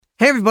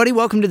Hey, everybody.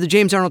 Welcome to the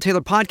James Arnold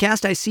Taylor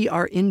podcast. I see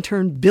our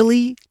intern,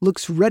 Billy,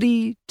 looks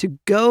ready to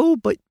go.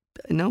 But,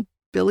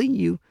 Billy,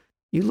 you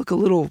look a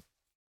little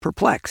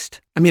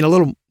perplexed. I mean, a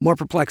little more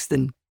perplexed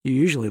than you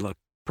usually look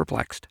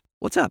perplexed.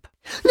 What's up?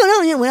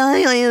 No, well,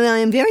 I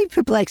am very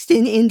perplexed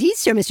indeed,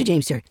 sir, Mr.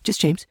 James, sir.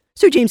 Just James.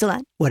 Sir James a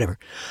lot. Whatever.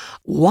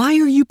 Why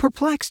are you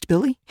perplexed,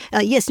 Billy?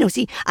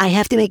 See, I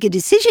have to make a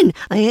decision,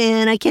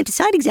 and I can't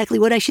decide exactly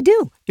what I should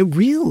do.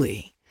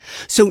 Really?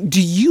 So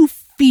do you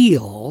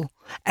feel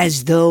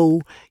as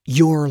though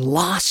you're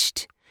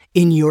lost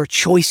in your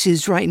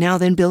choices right now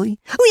then, Billy?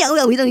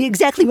 Well,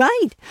 exactly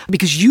right.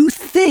 Because you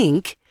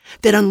think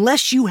that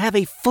unless you have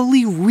a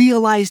fully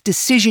realized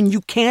decision,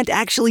 you can't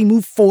actually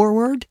move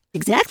forward?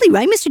 Exactly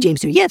right, Mr.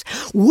 James, sir, yes.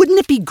 Wouldn't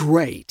it be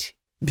great,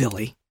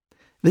 Billy?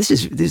 This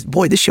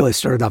show has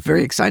started off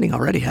very exciting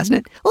already, hasn't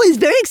it? Oh, it's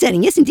very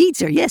exciting. Yes, indeed,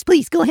 sir. Yes,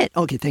 please, go ahead.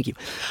 Okay, thank you.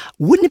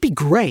 Wouldn't it be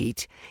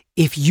great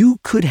if you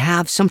could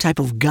have some type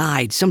of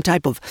guide, some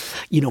type of,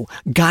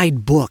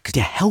 guidebook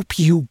to help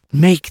you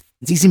make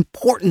these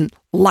important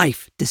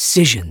life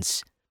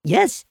decisions?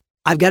 Yes.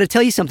 I've got to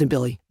tell you something,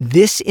 Billy.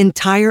 This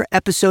entire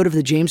episode of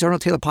the James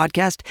Arnold Taylor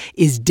podcast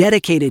is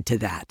dedicated to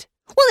that.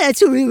 Well,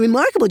 that's really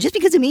remarkable. Just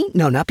because of me?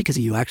 No, not because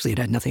of you. Actually, it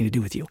had nothing to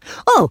do with you.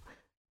 Oh.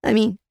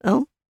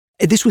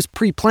 This was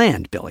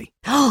pre-planned, Billy.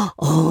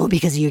 Oh,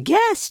 because of your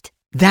guest.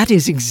 That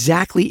is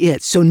exactly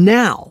it. So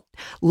now,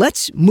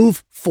 let's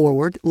move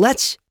forward.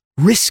 Let's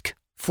risk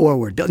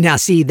forward. Now,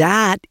 see,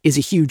 that is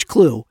a huge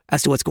clue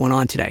as to what's going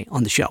on today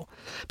on the show.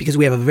 Because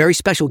we have a very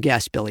special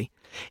guest, Billy.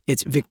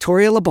 It's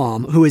Victoria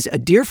Labalme, who is a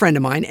dear friend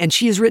of mine, and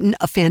she has written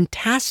a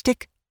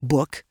fantastic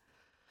book.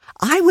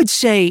 I would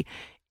say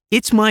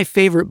it's my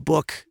favorite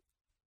book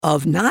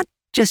of not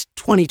just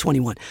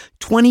 2021,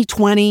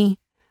 2020,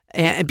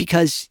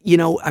 because,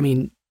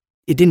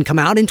 it didn't come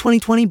out in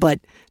 2020, but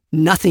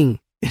nothing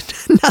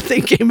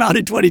came out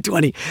in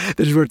 2020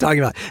 that is worth talking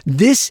about.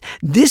 This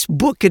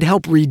book could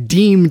help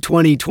redeem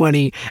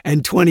 2020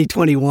 and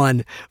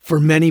 2021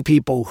 for many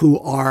people who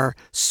are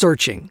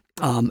searching.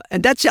 And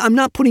I'm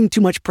not putting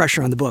too much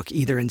pressure on the book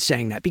either in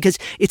saying that, because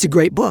it's a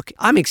great book.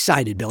 I'm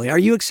excited, Billy. Are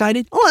you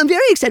excited? Oh, I'm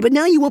very excited. But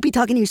now you won't be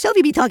talking to yourself.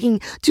 You'll be talking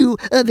to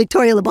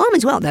Victoria Labalme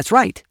as well. That's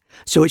right.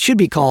 So it should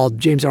be called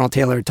James Arnold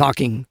Taylor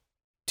Talking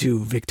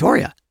to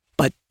Victoria.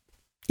 But,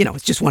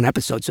 it's just one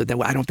episode, so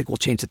I don't think we'll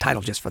change the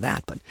title just for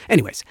that. But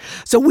anyways,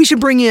 so we should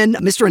bring in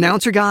Mr.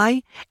 Announcer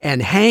Guy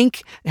and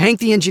Hank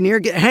the engineer.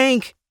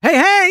 Hank! Hey,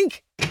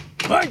 Hank!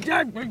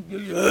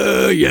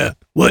 Yeah,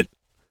 what?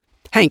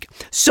 Hank,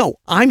 so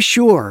I'm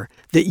sure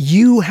that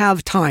you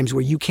have times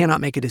where you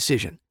cannot make a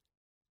decision.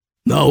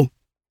 No.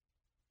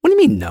 What do you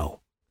mean,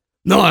 no?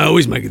 No, I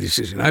always make a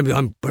decision.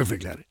 I'm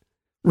perfect at it.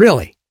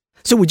 Really?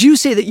 So would you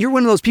say that you're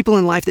one of those people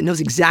in life that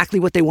knows exactly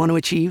what they want to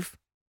achieve?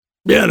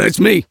 Yeah, that's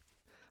me.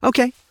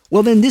 Okay.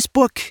 Well, then this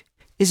book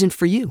isn't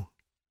for you.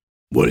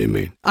 What do you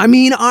mean? I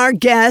mean, our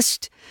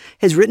guest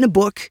has written a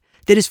book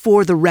that is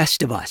for the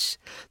rest of us.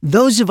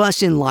 Those of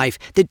us in life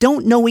that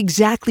don't know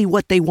exactly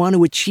what they want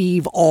to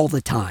achieve all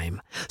the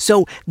time.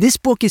 So this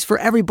book is for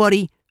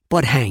everybody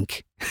but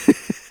Hank.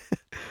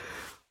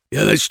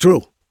 Yeah, that's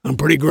true. I'm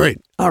pretty great.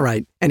 All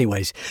right.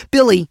 Anyways,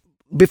 Billy,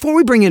 before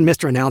we bring in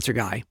Mr. Announcer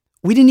Guy,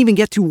 we didn't even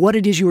get to what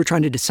it is you were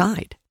trying to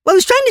decide. Well, I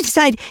was trying to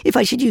decide if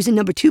I should use a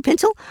number 2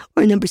 pencil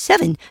or a number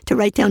 7 to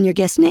write down your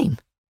guest's name.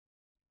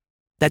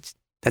 That's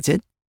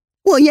it?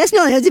 Well, yes,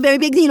 no, it's a very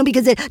big,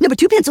 because the number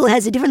 2 pencil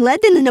has a different lead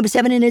than the number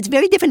 7, and it's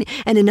very different.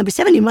 And the number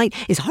 7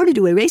 is harder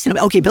to erase.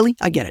 Okay, Billy,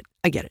 I get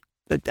it.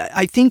 But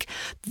I think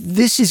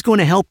this is going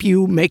to help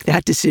you make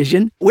that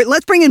decision. Wait,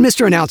 let's bring in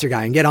Mr. Announcer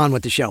Guy and get on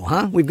with the show,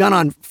 huh? We've gone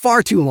on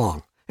far too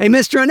long. Hey,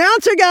 Mr.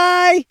 Announcer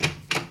Guy!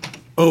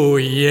 Oh,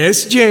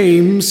 yes,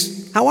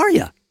 James. How are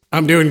you?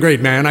 I'm doing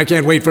great, man. I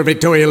can't wait for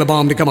Victoria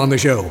Labalme to come on the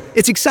show.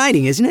 It's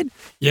exciting, isn't it?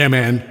 Yeah,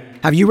 man.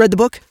 Have you read the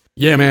book?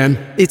 Yeah, man.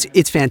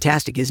 It's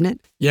fantastic, isn't it?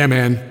 Yeah,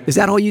 man. Is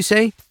that all you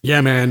say? Yeah,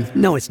 man.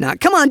 No, it's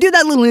not. Come on, do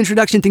that little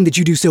introduction thing that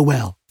you do so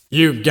well.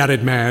 You got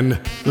it, man.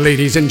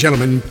 Ladies and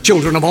gentlemen,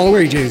 children of all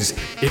ages,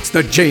 it's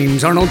the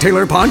James Arnold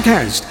Taylor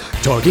Podcast.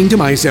 Talking to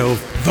myself,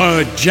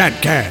 the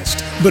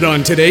Jatcast. But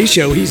on today's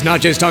show, he's not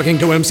just talking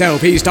to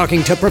himself, he's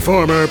talking to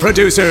performer,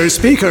 producer,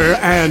 speaker,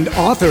 and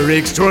author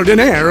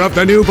extraordinaire of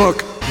the new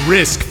book,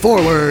 Risk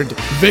Forward,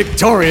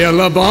 Victoria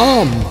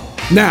Labalme.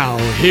 Now,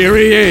 here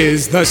he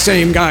is, the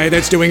same guy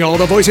that's doing all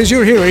the voices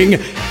you're hearing,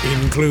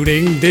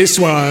 including this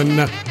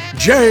one,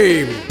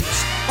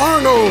 James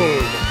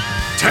Arnold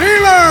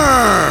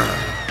Taylor!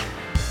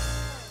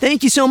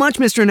 Thank you so much,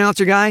 Mr.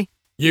 Announcer Guy.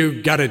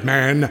 You got it,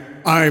 man.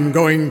 I'm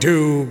going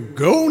to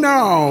go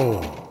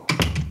now.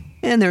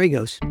 And there he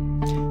goes.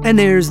 And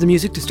there's the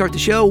music to start the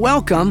show.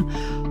 Welcome.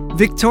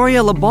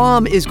 Victoria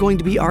Labalme is going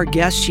to be our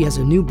guest. She has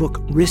a new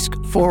book, Risk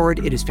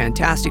Forward. It is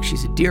fantastic.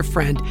 She's a dear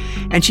friend,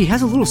 and she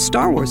has a little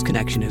Star Wars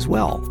connection as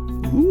well.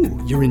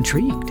 Ooh, you're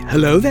intrigued.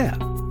 Hello there.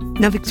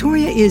 Now,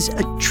 Victoria is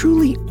a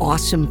truly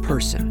awesome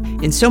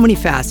person in so many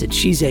facets.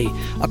 She's a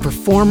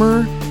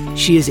performer,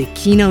 She is a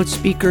keynote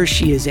speaker.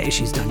 She's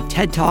done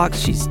TED Talks.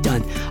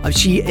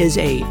 She is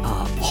a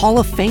Hall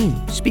of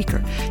Fame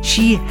speaker.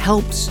 She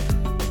helps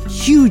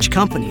huge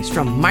companies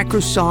from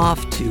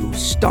Microsoft to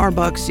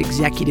Starbucks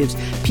executives,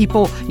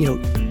 people,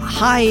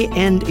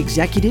 high-end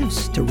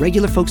executives to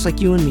regular folks like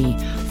you and me,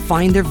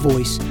 find their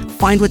voice,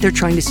 find what they're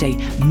trying to say,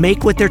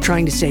 make what they're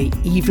trying to say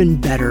even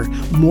better,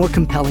 more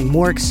compelling,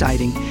 more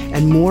exciting,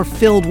 and more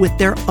filled with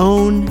their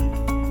own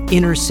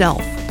inner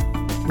self.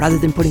 Rather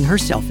than putting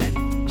herself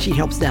in, she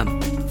helps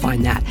them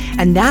find that.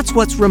 And that's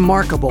what's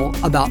remarkable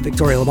about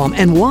Victoria Labalme,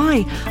 and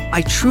why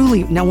I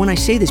truly, now when I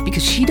say this,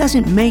 because she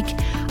doesn't make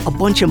a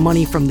bunch of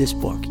money from this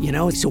book,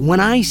 So when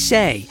I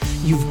say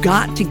you've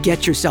got to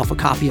get yourself a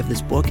copy of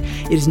this book,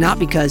 it is not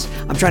because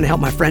I'm trying to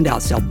help my friend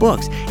out sell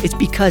books. It's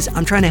because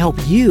I'm trying to help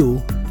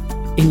you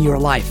in your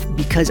life.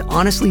 Because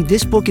honestly,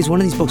 this book is one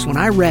of these books, when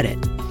I read it,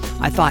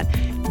 I thought,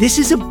 this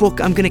is a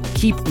book I'm going to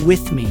keep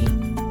with me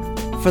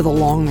for the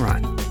long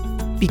run.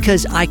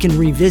 Because I can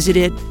revisit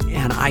it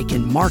and I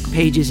can mark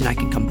pages and I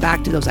can come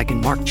back to those. I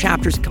can mark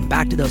chapters and come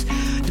back to those.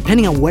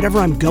 Depending on whatever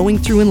I'm going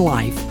through in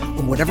life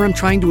or whatever I'm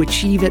trying to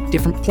achieve at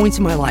different points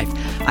in my life,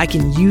 I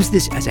can use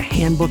this as a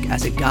handbook,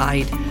 as a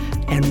guide,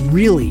 and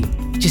really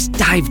just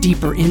dive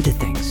deeper into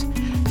things.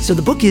 So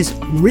the book is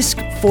Risk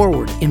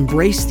Forward,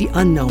 Embrace the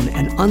Unknown,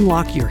 and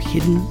Unlock Your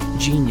Hidden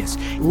Genius.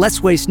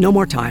 Let's waste no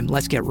more time.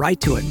 Let's get right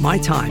to it. My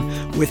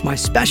time with my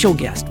special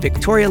guest,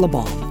 Victoria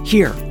Labalme,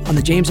 here on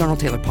the James Arnold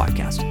Taylor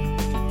Podcast.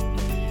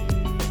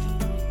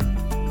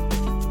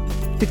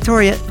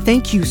 Victoria,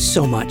 thank you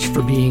so much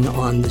for being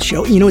on the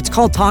show. It's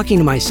called Talking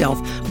to Myself,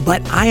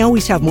 but I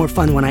always have more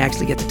fun when I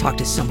actually get to talk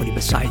to somebody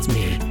besides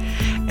me.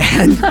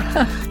 And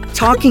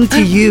talking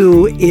to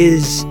you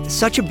is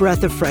such a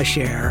breath of fresh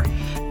air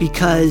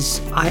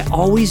because I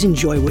always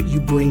enjoy what you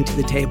bring to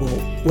the table,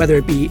 whether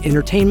it be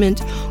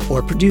entertainment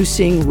or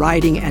producing,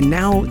 writing, and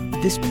now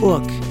this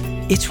book.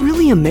 It's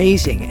really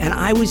amazing. And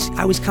I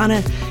was kind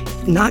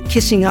of not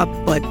kissing up,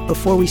 but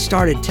before we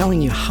started,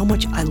 telling you how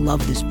much I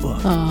love this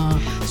book.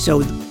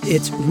 So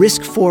it's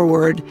Risk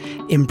Forward,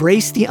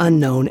 Embrace the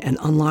Unknown, and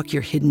Unlock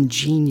Your Hidden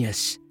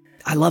Genius.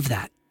 I love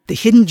that. The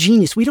hidden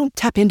genius, we don't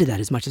tap into that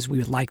as much as we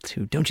would like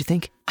to, don't you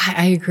think?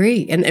 I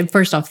agree. And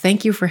first off,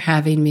 thank you for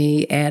having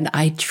me. And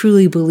I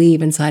truly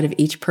believe inside of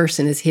each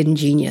person is hidden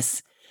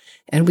genius.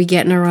 And we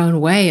get in our own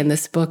way. And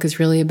this book is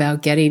really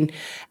about getting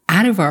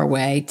out of our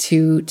way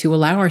to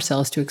allow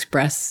ourselves to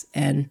express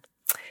and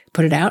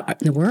put it out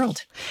in the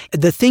world.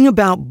 The thing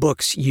about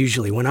books,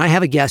 usually, when I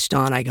have a guest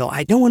on, I go,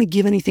 I don't want to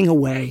give anything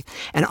away.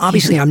 And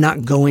obviously, I'm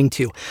not going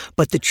to.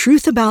 But the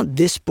truth about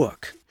this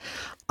book,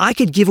 I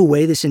could give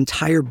away this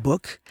entire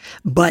book,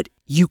 but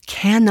you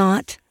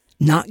cannot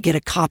not get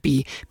a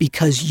copy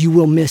because you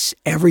will miss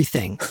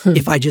everything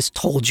if I just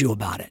told you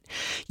about it.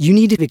 You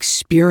need to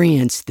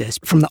experience this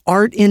from the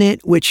art in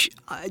it, which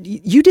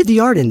you did the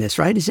art in this,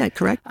 right? Is that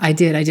correct? I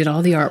did. I did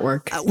all the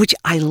artwork. Which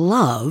I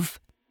love.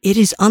 It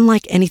is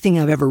unlike anything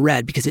I've ever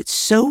read because it's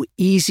so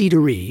easy to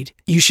read.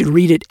 You should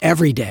read it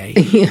every day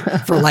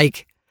for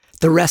like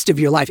the rest of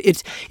your life.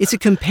 It's a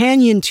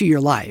companion to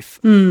your life.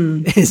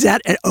 Is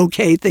that an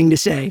okay thing to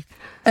say?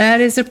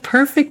 That is a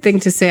perfect thing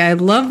to say. I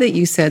love that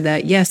you said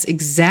that. Yes,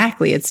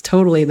 exactly. It's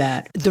totally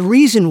that. The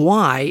reason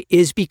why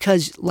is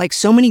because, like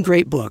so many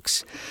great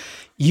books,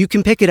 you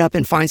can pick it up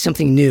and find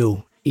something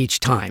new each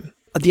time.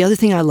 The other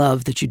thing I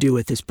love that you do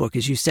with this book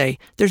is you say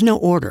there's no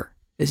order.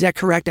 Is that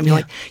correct? I mean,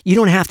 like, you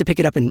don't have to pick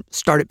it up and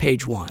start at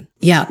page 1.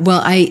 Yeah,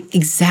 well,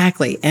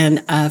 exactly.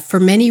 And for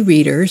many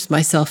readers,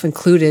 myself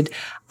included,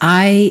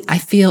 I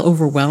feel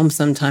overwhelmed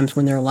sometimes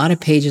when there are a lot of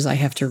pages I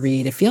have to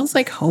read. It feels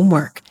like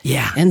homework.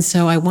 Yeah. And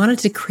so I wanted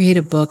to create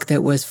a book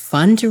that was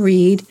fun to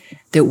read,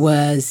 that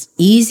was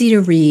easy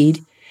to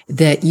read,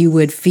 that you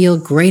would feel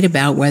great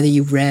about whether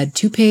you read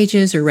 2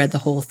 pages or read the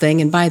whole thing.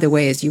 And by the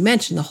way, as you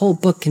mentioned, the whole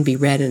book can be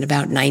read in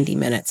about 90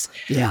 minutes.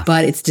 Yeah.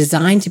 But it's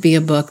designed to be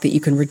a book that you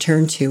can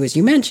return to, as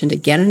you mentioned,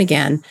 again and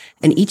again.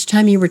 And each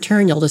time you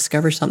return, you'll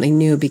discover something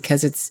new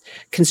because it's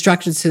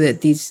constructed so that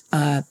these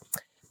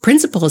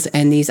principles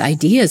and these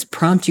ideas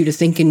prompt you to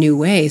think in new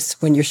ways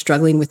when you're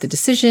struggling with the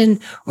decision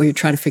or you're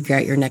trying to figure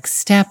out your next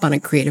step on a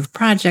creative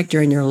project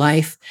or in your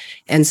life.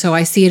 And so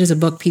I see it as a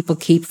book people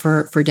keep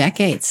for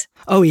decades.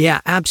 Oh, yeah,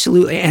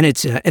 absolutely. And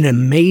it's an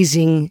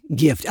amazing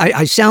gift.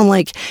 I sound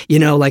like,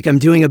 like I'm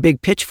doing a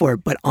big pitch for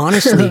it. But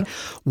honestly,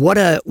 what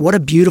a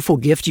beautiful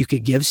gift you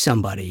could give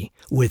somebody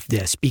with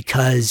this,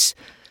 because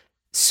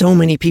so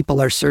many people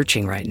are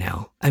searching right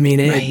now. I mean,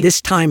 right. At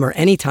this time or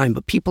any time,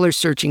 but people are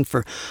searching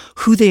for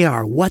who they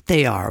are, what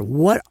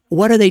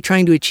are they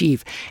trying to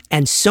achieve?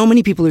 And so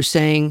many people are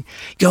saying,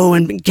 go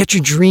and get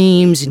your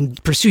dreams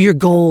and pursue your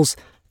goals.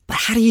 But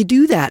how do you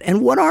do that?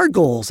 And what are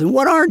goals? And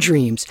what are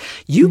dreams?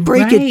 You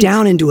break it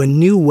down into a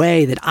new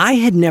way that I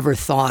had never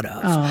thought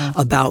of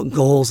about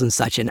goals and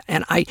such. And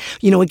I,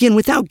 again,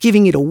 without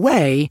giving it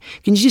away,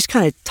 can you just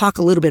kind of talk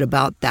a little bit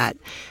about that,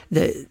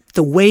 the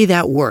way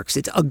that works?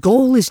 A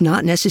goal is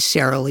not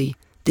necessarily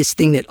this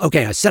thing that,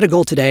 okay, I set a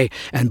goal today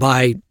and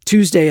by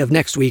Tuesday of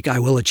next week, I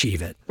will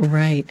achieve it.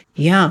 Right.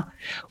 Yeah.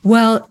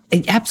 Well,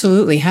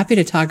 absolutely. Happy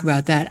to talk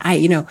about that.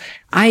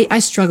 I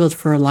struggled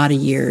for a lot of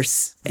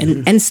years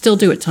and still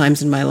do at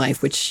times in my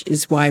life, which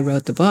is why I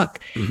wrote the book,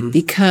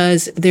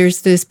 because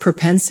there's this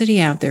propensity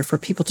out there for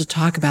people to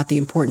talk about the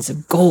importance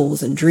of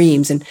goals and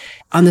dreams. And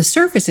on the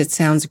surface, it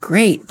sounds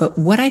great. But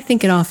what I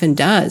think it often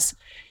does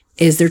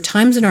is there are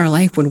times in our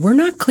life when we're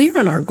not clear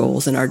on our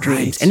goals and our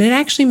dreams. Right. And it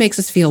actually makes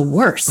us feel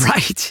worse.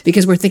 Right.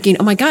 Because we're thinking,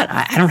 oh my God,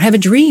 I don't have a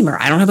dream or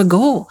I don't have a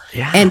goal.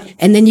 Yeah.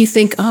 And then you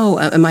think, oh,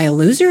 am I a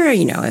loser?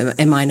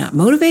 Am I not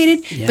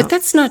motivated? Yeah. But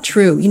that's not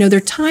true. There are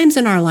times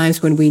in our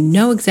lives when we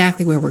know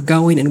exactly where we're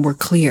going and we're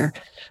clear.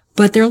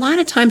 But there are a lot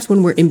of times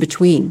when we're in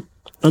between.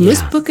 And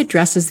this book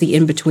addresses the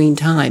in-between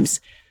times.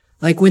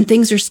 Like when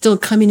things are still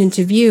coming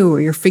into view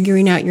or you're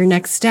figuring out your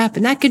next step.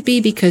 And that could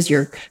be because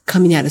you're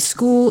coming out of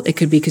school. It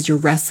could be because you're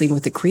wrestling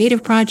with a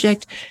creative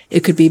project. It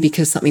could be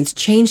because something's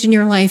changed in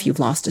your life. You've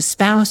lost a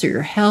spouse or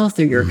your health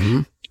or your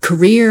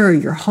career or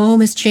your home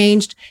has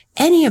changed.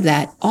 Any of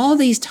that, all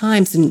these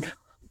times. And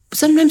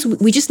sometimes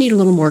we just need a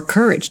little more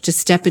courage to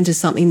step into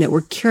something that we're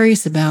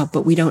curious about,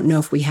 but we don't know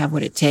if we have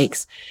what it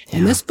takes. Yeah.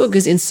 And this book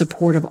is in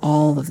support of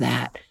all of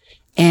that.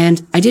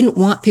 And I didn't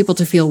want people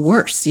to feel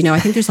worse. I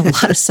think there's a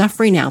lot of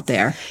suffering out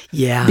there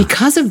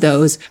because of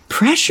those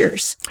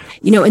pressures.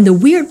 And the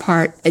weird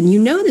part, and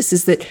this,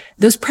 is that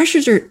those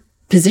pressures are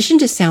positioned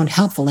to sound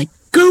helpful, like,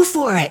 go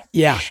for it.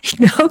 Yeah.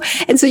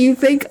 And so you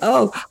think,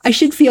 oh, I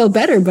should feel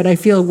better, but I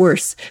feel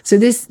worse. So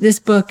this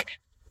book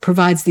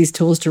provides these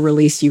tools to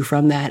release you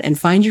from that and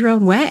find your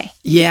own way.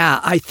 Yeah,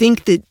 I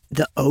think that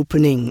the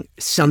opening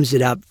sums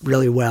it up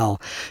really well.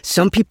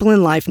 Some people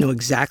in life know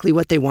exactly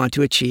what they want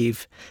to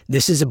achieve.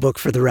 This is a book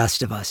for the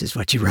rest of us, is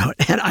what you wrote.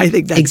 And I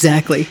think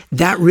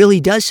that really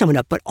does sum it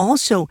up. But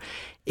also,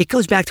 it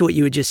goes back to what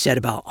you had just said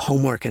about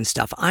homework and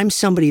stuff. I'm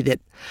somebody that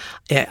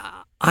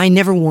I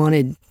never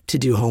wanted to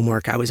do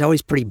homework. I was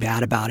always pretty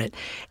bad about it.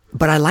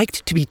 But I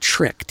liked to be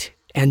tricked.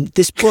 And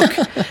this book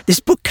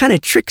kind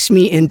of tricks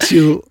me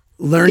into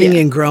learning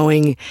and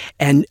growing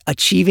and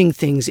achieving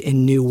things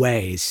in new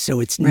ways. So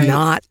it's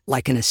not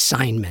like an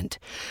assignment.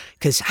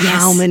 Because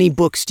how many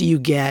books do you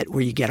get where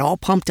you get all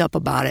pumped up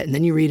about it and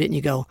then you read it and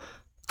you go,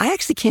 I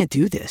actually can't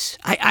do this.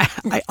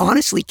 I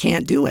honestly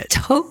can't do it.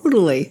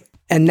 Totally.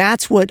 And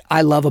that's what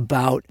I love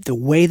about the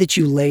way that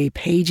you lay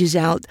pages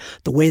out,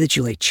 the way that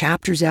you lay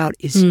chapters out,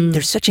 is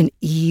there's such an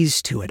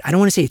ease to it. I don't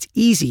want to say it's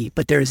easy,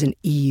 but there's an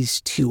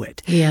ease to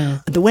it. Yeah.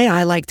 The way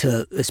I like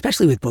to,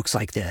 especially with books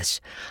like this,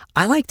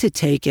 I like to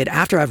take it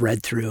after I've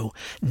read through,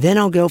 then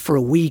I'll go for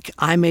a week.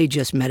 I may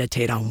just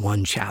meditate on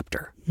one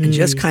chapter. And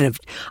just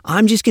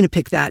I'm just going to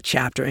pick that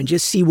chapter and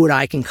just see what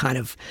I can kind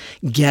of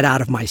get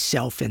out of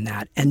myself in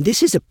that. And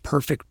this is a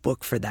perfect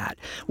book for that.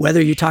 Whether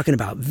you're talking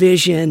about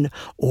vision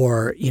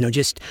or,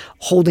 just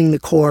holding the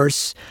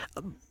course,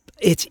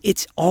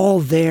 it's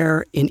all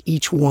there in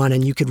each one.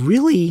 And you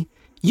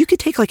could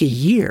take like a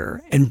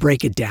year and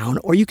break it down,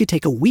 or you could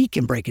take a week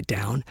and break it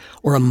down,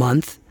 or a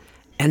month.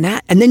 And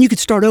then you could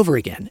start over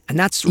again. And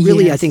that's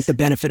really, I think, the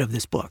benefit of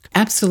this book.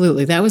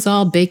 Absolutely. That was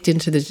all baked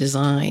into the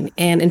design.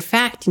 And in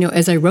fact,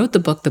 as I wrote the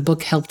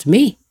book helped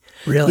me.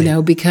 Really?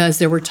 Because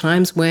there were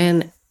times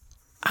when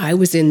I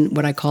was in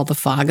what I call the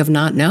fog of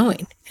not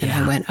knowing. And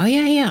I went, oh,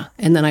 yeah.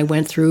 And then I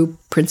went through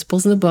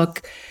principles in the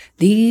book.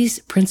 These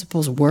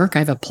principles work.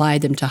 I've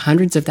applied them to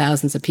hundreds of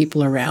thousands of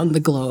people around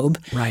the globe.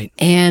 Right.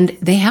 And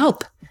they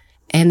help.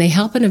 And they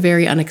help in a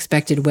very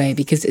unexpected way.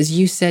 Because as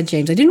you said,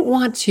 James, I didn't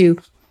want to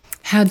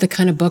have the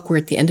kind of book where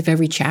at the end of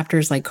every chapter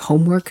is like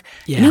homework.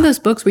 Yeah. You know those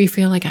books where you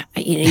feel like,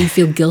 you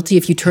feel guilty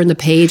if you turn the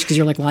page because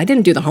you're like, well, I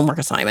didn't do the homework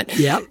assignment.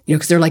 Yep.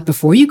 Because they're like,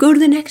 before you go to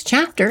the next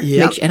chapter.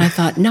 Yep. And I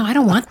thought, no, I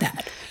don't want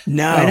that.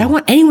 No. Right? I don't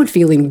want anyone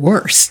feeling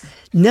worse.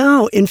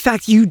 No, in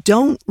fact, you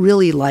don't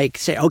really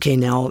say, okay,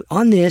 now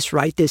on this,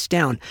 write this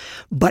down.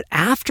 But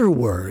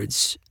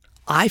afterwards,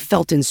 I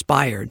felt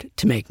inspired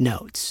to make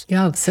notes.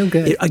 Yeah, so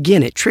good.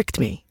 It tricked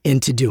me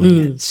into doing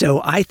it.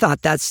 So I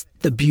thought that's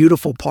the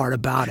beautiful part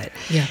about it.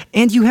 Yeah.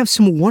 And you have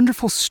some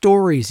wonderful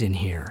stories in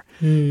here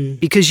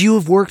because you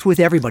have worked with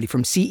everybody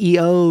from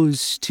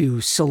CEOs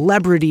to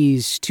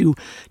celebrities to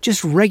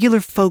just regular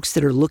folks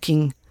that are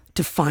looking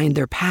to find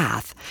their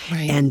path.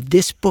 Right. And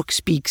this book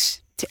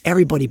speaks to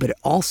everybody, but it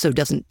also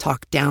doesn't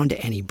talk down to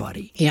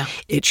anybody. Yeah.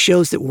 It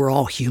shows that we're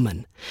all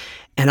human.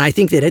 And I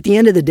think that at the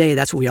end of the day,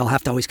 that's what we all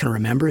have to always kind of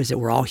remember, is that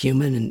we're all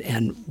human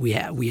and we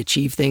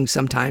achieve things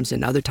sometimes,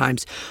 and other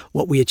times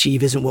what we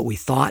achieve isn't what we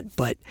thought.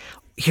 But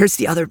here's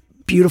the other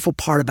beautiful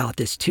part about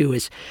this too,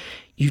 is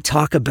you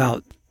talk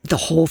about the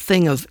whole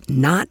thing of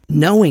not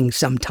knowing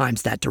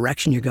sometimes that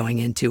direction you're going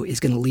into is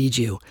going to lead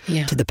you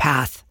to the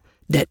path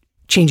that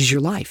changes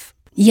your life.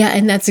 Yeah,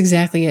 and that's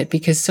exactly it,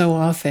 because so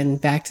often,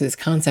 back to this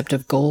concept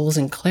of goals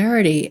and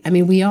clarity, I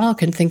mean, we all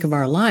can think of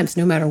our lives,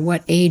 no matter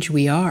what age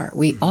we are.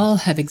 We all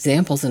have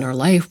examples in our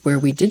life where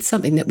we did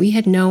something that we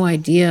had no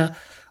idea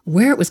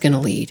where it was going to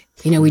lead.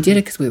 We did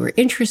it because we were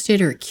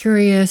interested or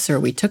curious, or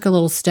we took a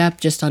little step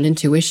just on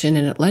intuition,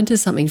 and it led to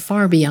something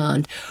far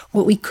beyond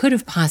what we could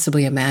have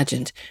possibly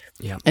imagined.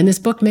 Yeah. And this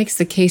book makes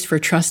the case for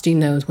trusting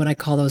those, what I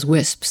call those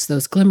wisps,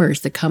 those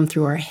glimmers that come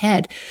through our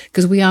head,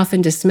 because we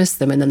often dismiss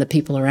them. And then the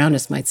people around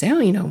us might say,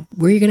 oh,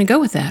 where are you going to go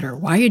with that? Or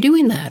why are you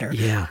doing that? Or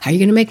how are you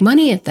going to make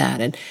money at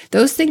that? And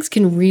those things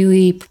can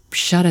really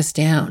shut us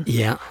down.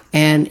 Yeah.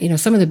 And,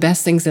 some of the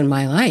best things in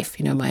my life,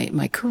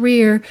 my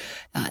career,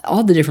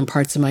 all the different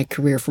parts of my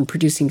career, from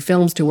producing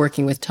films to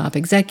working with top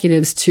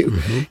executives to,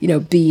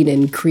 being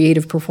in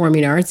creative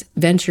performing arts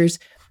ventures,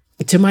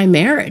 to my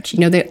marriage,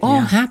 they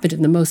all happened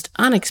in the most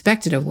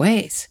unexpected of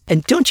ways.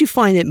 And don't you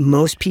find that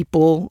most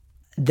people,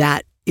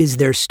 that is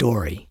their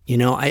story?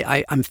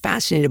 I'm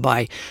fascinated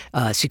by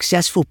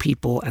successful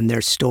people and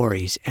their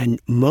stories. And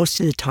most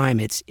of the time,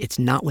 it's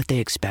not what they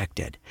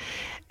expected.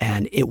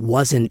 And it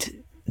wasn't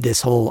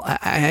this whole,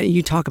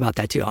 you talk about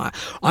that too.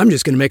 I'm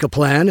just going to make a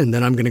plan and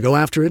then I'm going to go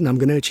after it and I'm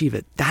going to achieve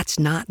it. That's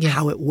not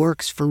how it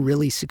works for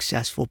really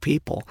successful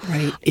people.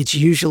 Right. It's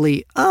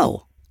usually,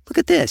 look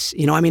at this.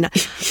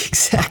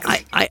 Exactly.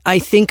 I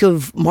think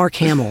of Mark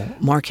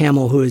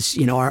Hamill, who is,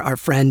 our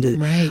friend,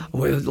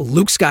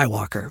 Luke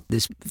Skywalker,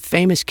 this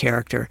famous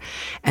character.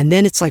 And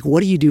then it's like,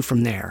 what do you do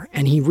from there?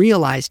 And he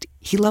realized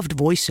he loved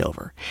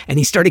voiceover and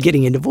he started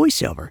getting into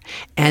voiceover.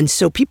 And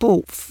so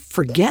people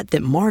forget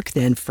that Mark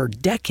then for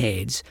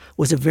decades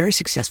was a very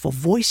successful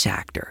voice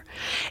actor.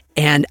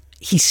 And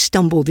he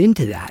stumbled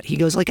into that. He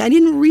goes I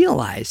didn't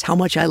realize how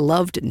much I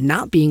loved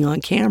not being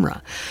on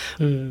camera.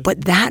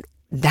 But that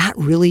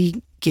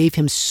really gave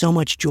him so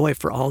much joy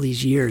for all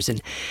these years.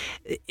 And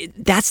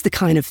that's the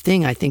kind of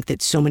thing I think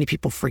that so many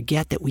people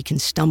forget, that we can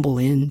stumble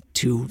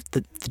into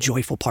the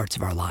joyful parts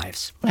of our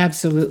lives.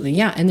 Absolutely.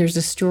 Yeah. And there's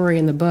a story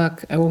in the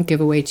book. I won't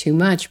give away too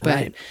much,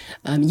 but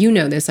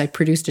this. I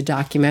produced a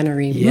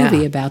documentary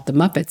movie about the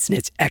Muppets.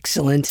 It's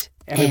excellent.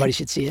 Everybody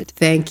should see it.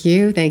 Thank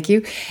you. Thank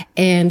you.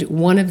 And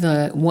one of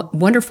the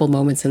wonderful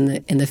moments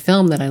in the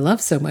film that I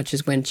love so much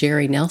is when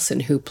Jerry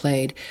Nelson, who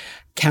played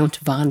Count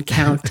Von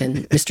Count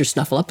and Mr.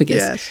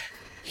 Snuffleupagus,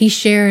 he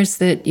shares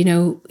that,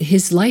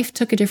 his life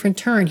took a different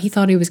turn. He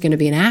thought he was going to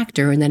be an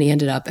actor, and then he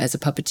ended up as a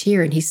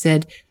puppeteer. And he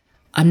said,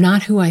 I'm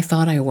not who I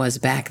thought I was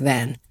back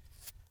then.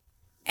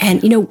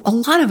 And, a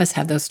lot of us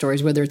have those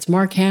stories, whether it's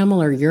Mark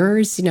Hamill or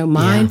yours,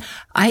 mine. Yeah.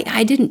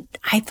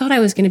 I thought I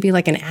was going to be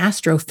like an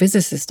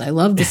astrophysicist. I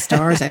loved the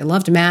stars. I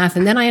loved math.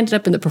 And then I ended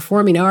up in the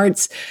performing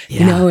arts,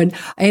 and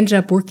I ended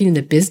up working in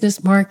the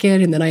business market.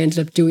 And then I ended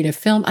up doing a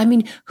film. I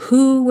mean,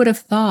 who would have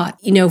thought,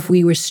 if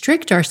we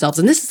restrict ourselves,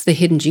 and this is the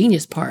hidden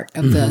genius part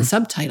of the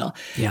subtitle,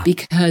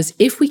 because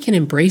if we can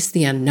embrace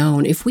the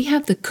unknown, if we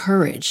have the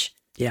courage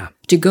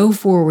to go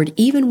forward,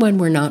 even when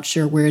we're not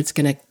sure where it's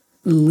going to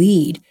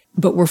lead,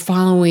 but we're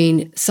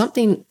following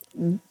something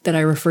that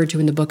I refer to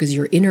in the book as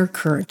your inner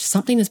current.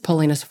 Something is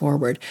pulling us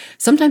forward.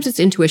 Sometimes it's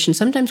intuition.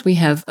 Sometimes we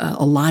have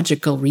a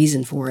logical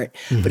reason for it.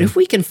 But if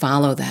we can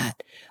follow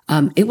that,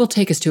 it will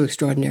take us to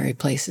extraordinary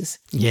places.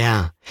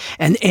 Yeah.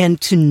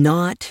 And to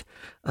not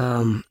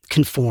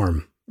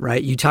conform.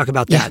 Right. You talk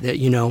about that,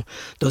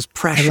 those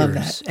pressures. I love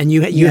that. And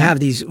you have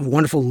these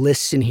wonderful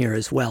lists in here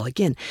as well.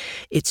 Again,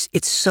 it's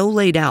so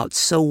laid out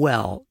so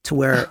well to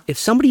where if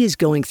somebody is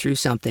going through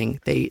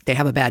something, they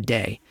have a bad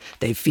day,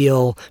 they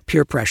feel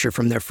peer pressure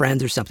from their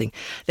friends or something,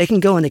 they can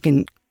go and they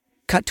can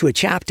cut to a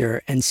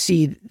chapter and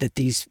see that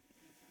these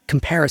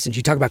comparisons,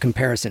 you talk about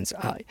comparisons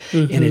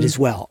in it as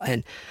well.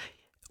 And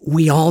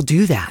we all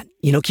do that,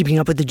 keeping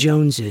up with the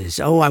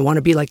Joneses. Oh, I want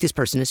to be like this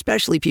person,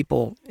 especially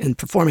people in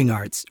performing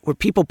arts. We're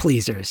people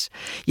pleasers.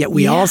 Yet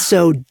we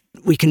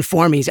we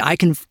conform easy. I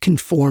can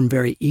conform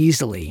very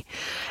easily.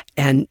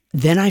 And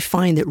then I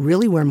find that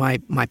really where my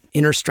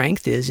inner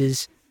strength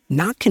is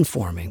not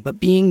conforming, but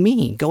being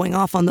me, going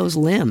off on those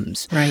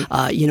limbs. Right.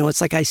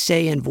 It's like I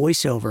say in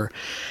voiceover,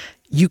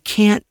 you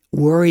can't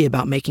worry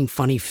about making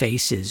funny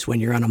faces when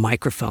you're on a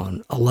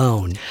microphone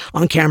alone.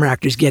 On-camera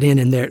actors get in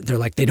and they're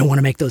like, they don't want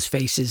to make those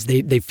faces.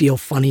 They feel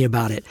funny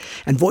about it.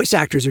 And voice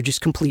actors are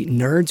just complete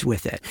nerds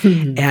with it.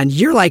 And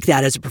you're like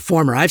that as a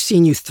performer. I've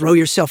seen you throw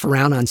yourself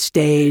around on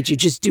stage. You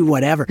just do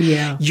whatever.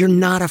 Yeah. You're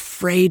not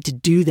afraid to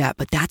do that,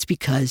 but that's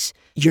because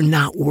you're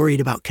not worried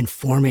about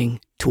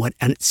conforming to what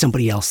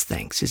somebody else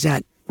thinks. Is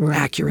that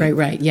accurate?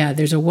 Right. Yeah,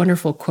 there's a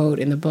wonderful quote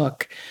in the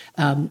book,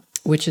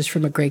 which is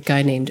from a great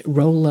guy named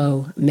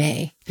Rollo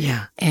May.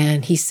 Yeah.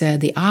 And he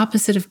said, the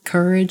opposite of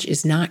courage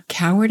is not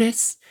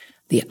cowardice.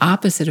 The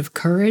opposite of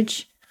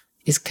courage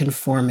is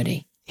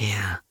conformity.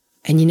 Yeah.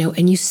 And,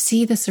 and you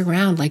see this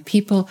around, like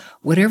people,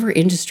 whatever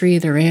industry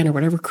they're in or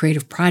whatever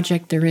creative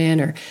project they're in,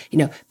 or,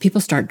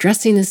 people start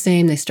dressing the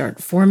same. They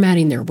start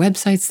formatting their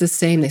websites the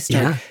same. They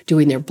start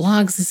doing their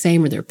blogs the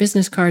same, or their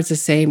business cards the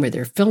same, or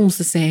their films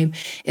the same.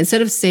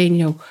 Instead of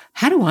saying,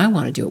 how do I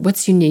want to do it?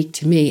 What's unique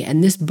to me?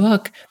 And this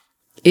book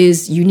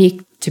is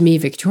unique to me,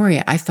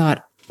 Victoria. I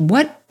thought,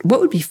 what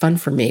would be fun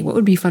for me? What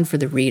would be fun for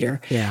the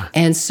reader? Yeah.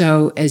 And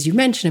so, as you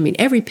mentioned,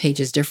 every page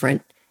is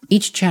different.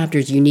 each chapter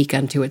is unique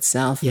unto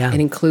itself. Yeah. It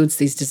includes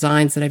these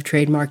designs that I've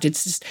trademarked.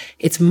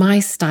 It's my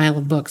style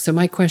of book. So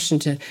my question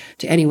to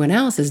anyone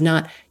else is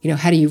not,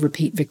 how do you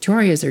repeat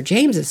Victoria's or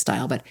James's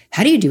style, but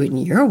how do you do it in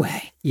your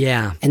way?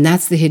 Yeah. And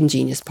that's the hidden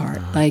genius part.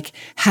 Like,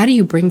 how do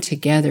you bring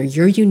together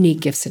your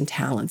unique gifts and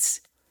talents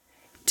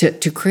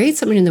to create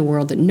something in the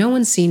world that no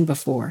one's seen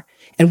before?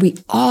 And we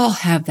all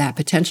have that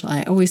potential.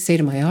 I always say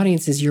to my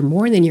audiences, you're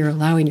more than you're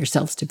allowing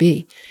yourselves to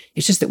be.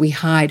 It's just that we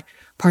hide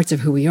parts of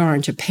who we are.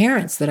 And to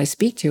parents that I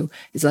speak to,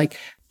 it's like,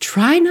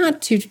 try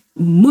not to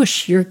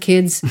mush your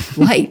kids'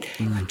 light.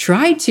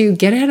 Try to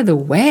get out of the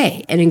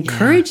way and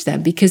encourage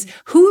them, because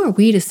who are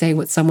we to say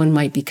what someone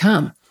might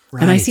become?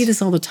 Right. And I see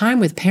this all the time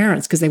with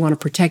parents because they want to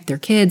protect their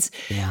kids.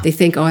 Yeah. They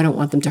think, I don't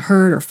want them to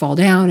hurt or fall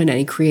down in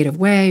any creative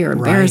way or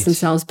embarrass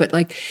themselves. But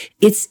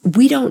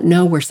we don't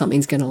know where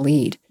something's going to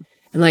lead.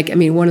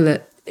 And one of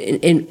the,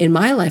 in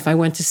my life, I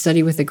went to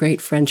study with a great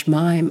French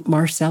mime,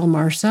 Marcel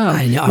Marceau.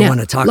 I know. I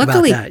want to talk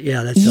about that.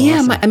 Yeah, that's so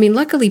awesome.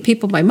 Luckily,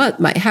 people,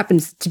 my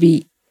happens to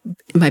be,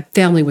 my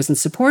family was in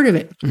support of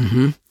it.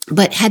 Mm-hmm.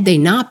 But had they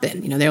not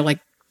been, they're like,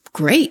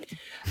 great.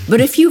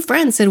 But a few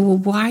friends said, well,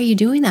 why are you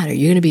doing that? Are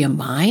you going to be a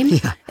mime?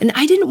 Yeah. And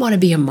I didn't want to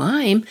be a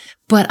mime,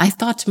 but I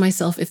thought to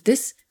myself, if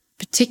this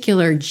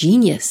particular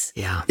genius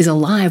is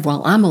alive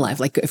while I'm alive,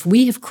 like if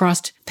we have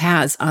crossed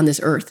paths on this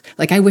earth,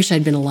 like I wish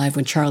I'd been alive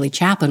when Charlie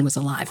Chaplin was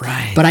alive,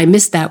 but I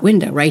missed that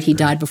window, right? He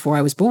died before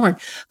I was born.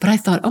 But I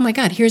thought, oh my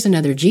God, here's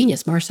another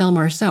genius, Marcel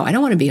Marceau. I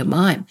don't want to be a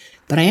mime,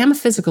 but I am a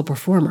physical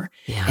performer.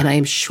 Yeah. And I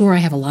am sure I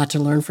have a lot to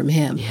learn from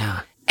him.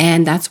 Yeah.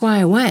 And that's why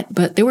I went.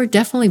 But there were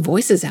definitely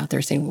voices out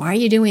there saying, why are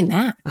you doing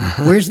that?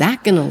 Where's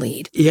that going to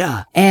lead?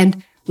 Yeah.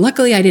 And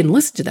luckily I didn't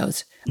listen to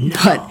those. No.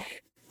 But,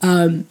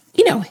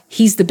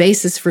 he's the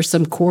basis for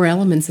some core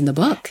elements in the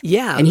book.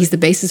 Yeah. And he's the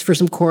basis for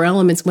some core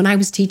elements. When I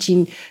was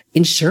teaching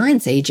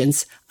insurance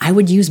agents, I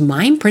would use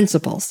mime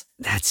principles.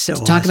 That's so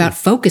to talk about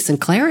focus and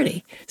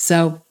clarity.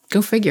 So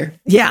go figure.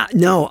 Yeah,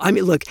 no,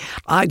 look,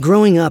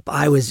 growing up,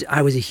 I was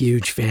a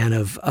huge fan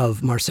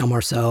of Marcel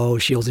Marceau,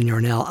 Shields and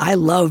Yarnell. I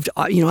loved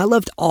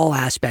all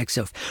aspects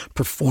of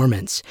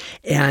performance.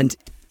 And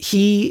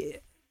he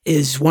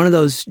is one of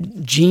those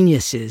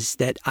geniuses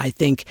that I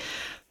think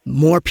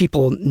more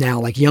people now,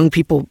 like young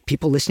people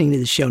listening to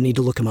the show, need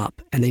to look him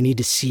up and they need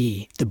to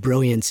see the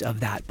brilliance of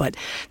that. But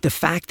the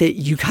fact that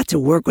you got to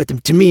work with him,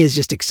 to me, is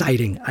just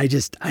exciting. I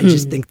just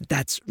think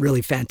that's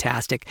really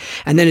fantastic.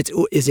 And then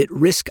is it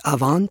Risque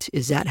Avant?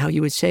 Is that how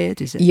you would say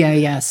it? Is it?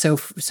 Yeah. So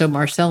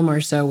Marcel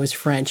Marceau was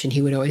French, and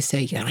he would always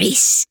say,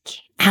 Risque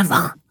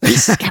Avant,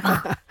 Risque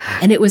Avant.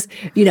 And it was,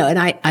 and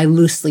I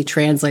loosely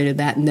translated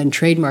that and then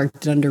trademarked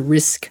it under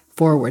Risk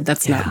Forward.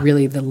 That's not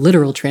really the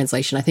literal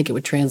translation. I think it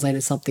would translate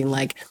as something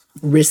like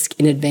risk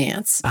in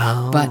advance,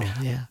 but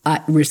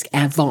Risque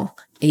Avant,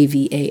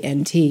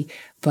 AVANT.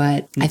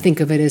 But I think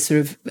of it as sort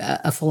of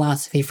a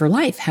philosophy for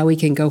life, how we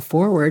can go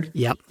forward,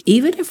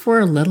 even if we're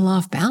a little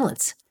off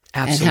balance.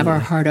 Absolutely. And have our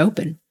heart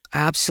open.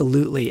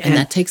 Absolutely. And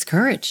that takes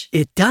courage.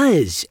 It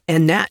does.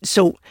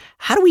 So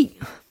how do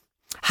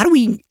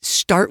we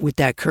start with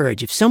that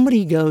courage? If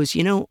somebody goes,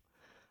 I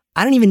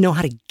don't even know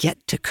how to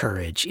get to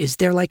courage, is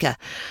there like a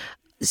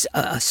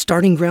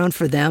starting ground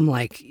for them,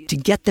 like to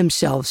get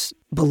themselves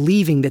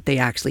believing that they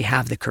actually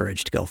have the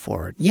courage to go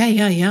forward?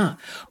 Yeah.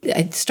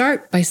 I'd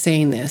start by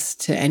saying this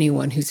to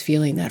anyone who's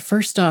feeling that.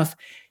 First off,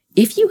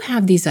 if you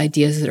have these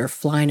ideas that are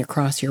flying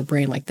across your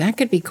brain, like that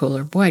could be cool,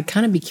 or boy, I'd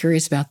kind of be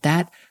curious about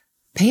that.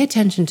 Pay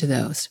attention to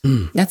those.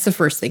 That's the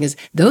first thing, is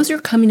those are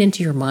coming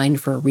into your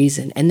mind for a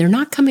reason, and they're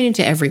not coming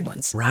into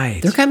everyone's.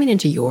 Right. They're coming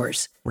into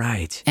yours.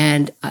 Right.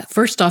 And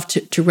first off,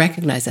 to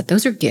recognize that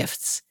those are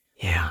gifts.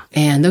 Yeah.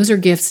 And those are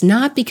gifts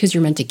not because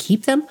you're meant to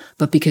keep them,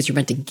 but because you're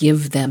meant to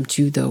give them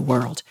to the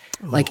world.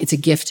 Like it's a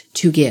gift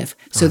to give.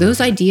 So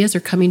those ideas are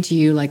coming to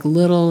you like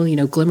little,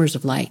 glimmers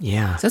of light.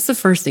 Yeah. So that's the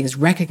first thing, is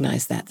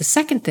recognize that. The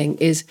second thing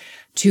is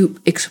to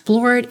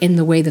explore it in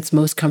the way that's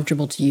most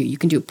comfortable to you. You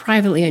can do it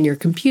privately on your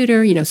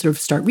computer, sort of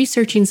start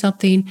researching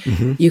something.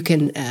 Mm-hmm. You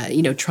can,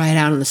 try it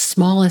out in the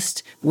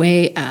smallest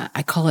way.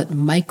 I call it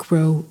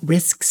micro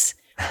risks.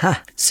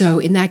 So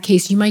in that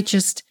case, you might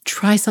just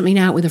try something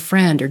out with a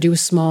friend or do a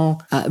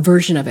small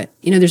version of it.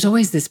 There's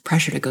always this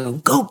pressure to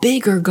go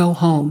big or go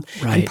home.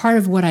 Right. And part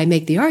of what I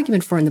make the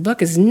argument for in the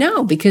book is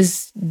no,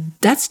 because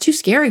that's too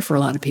scary for a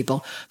lot of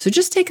people. So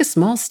just take a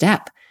small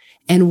step.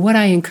 And what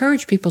I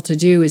encourage people to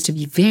do is to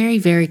be very,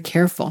 very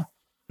careful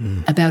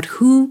about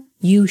who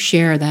you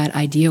share that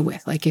idea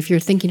with. Like if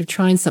you're thinking of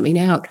trying something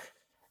out,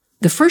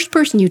 the first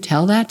person you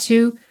tell that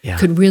to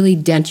could really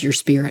dent your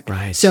spirit.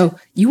 Right. So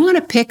you want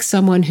to pick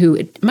someone who,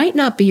 it might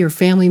not be your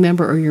family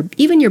member or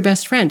even your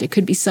best friend. It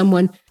could be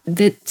someone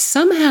that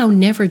somehow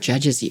never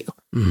judges you.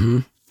 Mm-hmm.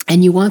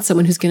 And you want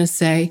someone who's going to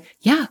say,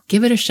 yeah,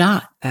 give it a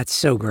shot. That's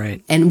so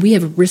great. And we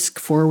have a risk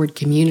forward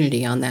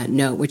community on that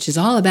note, which is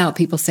all about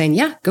people saying,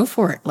 yeah, go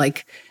for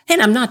it.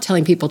 And I'm not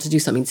telling people to do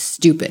something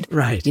stupid.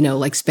 Right.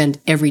 Like spend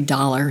every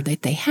dollar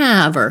that they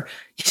have, or,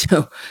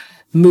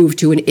 move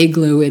to an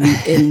igloo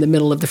in the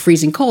middle of the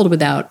freezing cold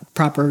without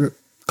proper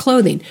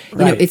clothing.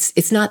 Right.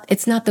 It's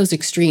not those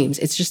extremes.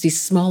 It's just these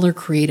smaller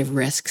creative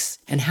risks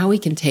and how we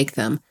can take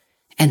them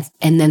and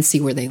then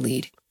see where they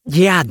lead.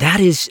 Yeah,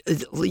 that is,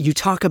 you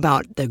talk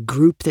about the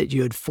group that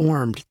you had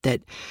formed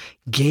that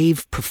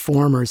gave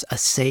performers a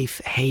safe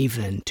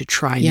haven to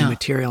try new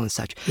material and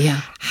such.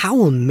 Yeah.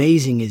 How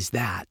amazing is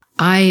that?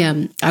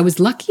 I was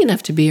lucky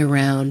enough to be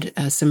around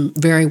some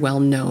very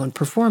well-known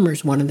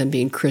performers, one of them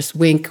being Chris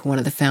Wink, one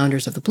of the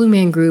founders of the Blue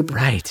Man Group.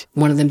 Right.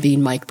 One of them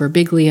being Mike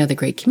Birbiglia, the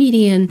great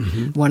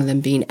comedian. One of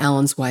them being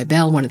Alan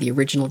Zweibel, one of the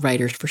original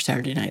writers for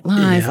Saturday Night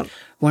Live. Yep.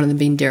 One of them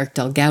being Derek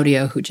Del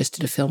Gaudio, who just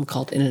did a film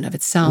called In and of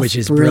Itself. Which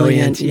is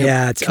brilliant.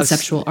 It's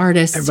conceptual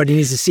artist. Everybody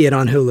needs to see it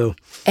on Hulu.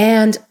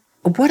 And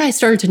what I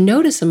started to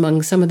notice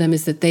among some of them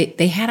is that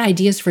they had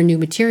ideas for new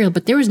material,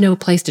 but there was no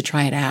place to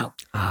try it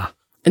out.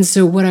 And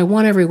so what I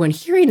want everyone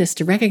hearing this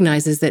to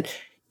recognize is that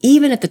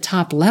even at the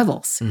top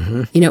levels,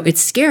 it's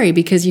scary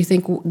because you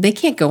think they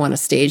can't go on a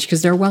stage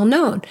because they're well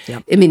known.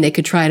 Yep. I mean, they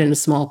could try it in a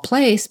small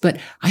place, but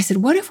I said,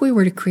 what if we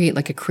were to create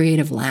like a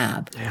creative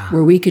lab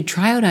where we could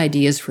try out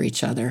ideas for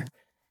each other,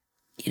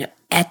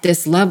 at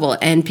this level,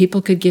 and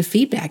people could give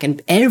feedback,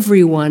 and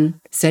everyone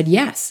said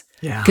yes.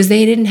 Because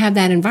they didn't have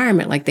that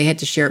environment. Like they had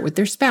to share it with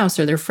their spouse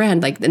or their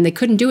friend, and they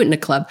couldn't do it in a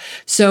club.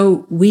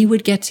 So we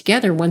would get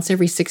together once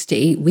every 6 to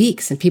 8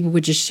 weeks, and people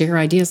would just share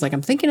ideas. Like,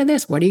 I'm thinking of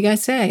this. What do you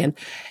guys say?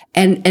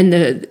 And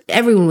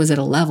everyone was at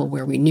a level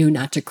where we knew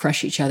not to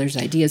crush each other's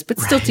ideas,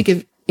 but still to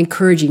give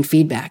encouraging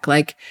feedback.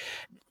 Like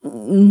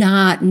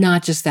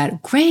not just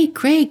that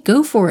great,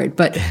 go for it,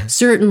 but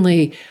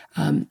certainly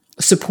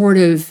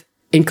supportive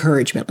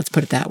encouragement. Let's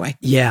put it that way.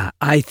 Yeah,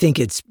 I think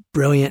it's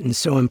brilliant and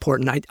so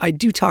important. I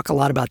do talk a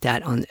lot about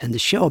that on the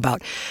show,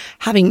 about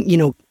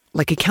having,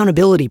 like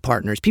accountability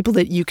partners, people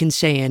that you can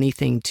say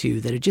anything to,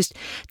 that are just,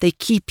 they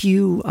keep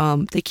you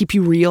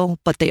real,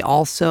 but they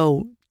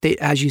also,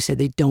 as you said,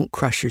 they don't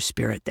crush your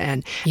spirit.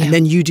 And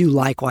then you do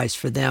likewise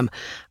for them.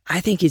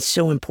 I think it's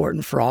so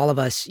important for all of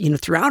us,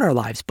 throughout our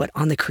lives, but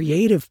on the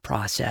creative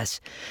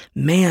process,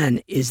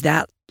 man, is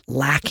that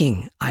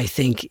lacking, I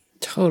think,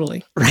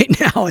 totally right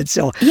now. And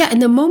so,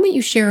 and the moment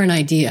you share an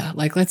idea,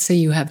 like let's say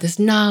you have this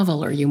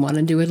novel, or you want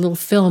to do a little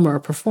film or a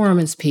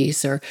performance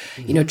piece, or,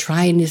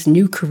 trying this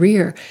new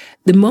career,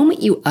 the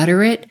moment you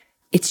utter it,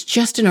 it's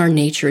just in our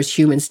nature as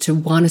humans to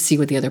want to see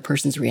what the other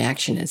person's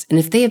reaction is. And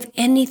if they have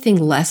anything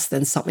less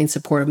than something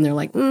supportive, and they're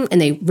like, and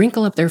they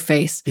wrinkle up their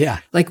face,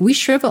 like we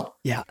shrivel.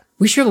 Yeah.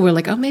 We shrivel. We're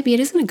like, oh, maybe it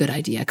isn't a good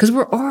idea, because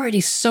we're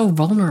already so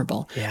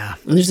vulnerable. Yeah.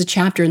 And there's a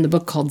chapter in the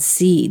book called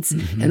Seeds.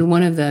 And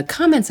one of the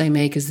comments I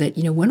make is that,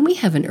 when we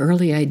have an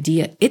early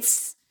idea,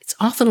 it's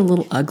often a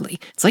little ugly.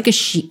 It's like a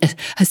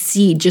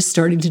seed just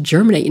starting to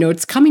germinate.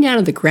 It's coming out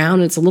of the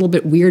ground, and it's a little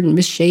bit weird and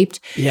misshaped.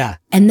 Yeah.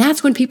 And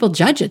that's when people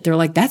judge it. They're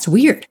like, that's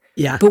weird.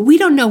 Yeah. But we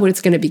don't know what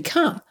it's going to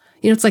become.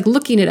 It's like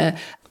looking at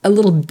a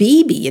little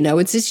baby,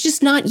 it's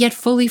just not yet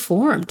fully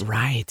formed.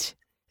 Right.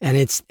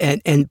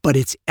 And but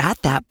it's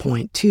at that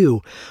point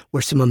too,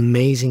 where some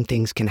amazing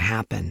things can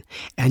happen,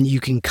 and you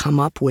can come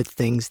up with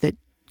things that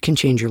can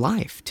change your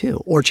life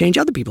too, or change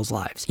other people's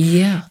lives.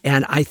 Yeah.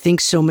 And I think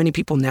so many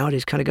people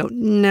nowadays kind of go,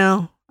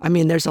 no. I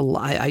mean, there's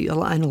I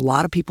know a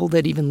lot of people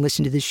that even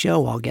listen to this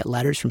show. I'll get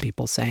letters from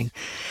people saying,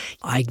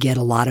 I get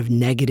a lot of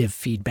negative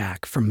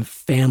feedback from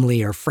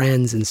family or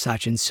friends and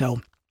such. And so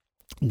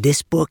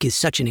this book is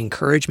such an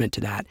encouragement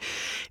to that,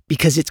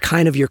 because it's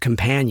kind of your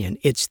companion.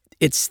 It's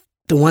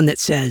the one that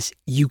says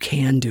you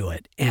can do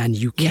it, and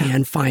you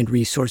can find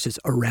resources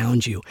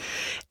around you,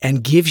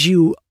 and gives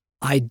you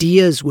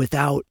ideas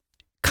without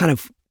kind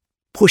of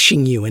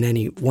pushing you in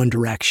any one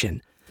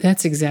direction.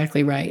 That's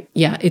exactly right.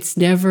 Yeah, it's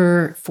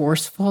never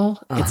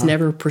forceful. It's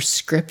never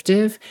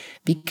prescriptive,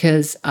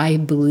 because I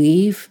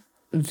believe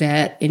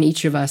that in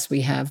each of us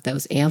we have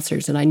those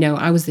answers. And I know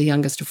I was the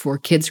youngest of 4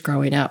 kids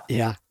growing up.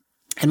 Yeah.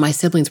 And my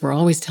siblings were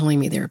always telling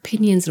me their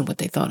opinions and what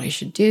they thought I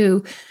should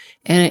do.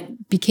 And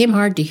it became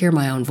hard to hear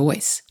my own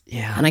voice.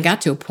 Yeah. And I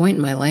got to a point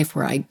in my life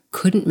where I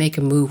couldn't make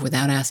a move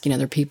without asking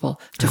other people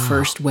to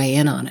first weigh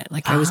in on it.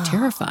 Like I was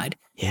terrified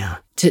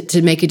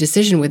to make a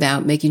decision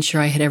without making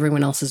sure I had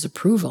everyone else's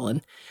approval.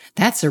 And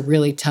that's a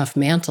really tough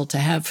mantle to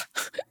have,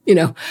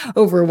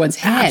 over one's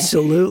head.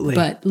 Absolutely.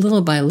 But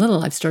little by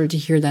little, I've started to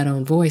hear that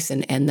own voice.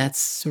 And that's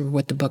sort of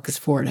what the book is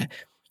for,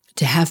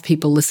 to have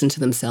people listen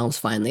to themselves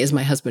finally. As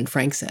my husband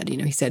Frank said,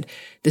 he said,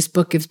 this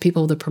book gives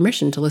people the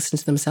permission to listen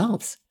to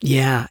themselves.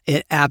 Yeah,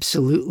 it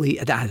absolutely.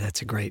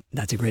 That's a great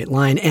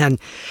line. And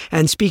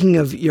speaking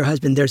of your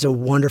husband, there's a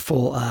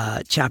wonderful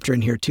chapter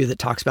in here too that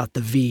talks about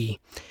the V.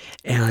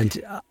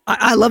 And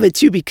I love it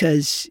too,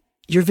 because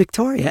you're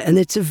Victoria, and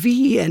it's a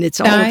V, and it's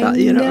all about,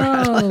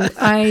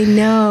 I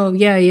know.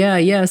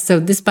 Yeah. So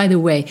this, by the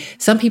way,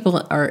 some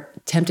people are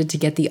tempted to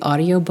get the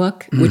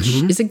audiobook, which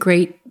is a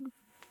great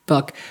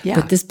book,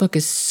 but this book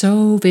is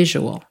so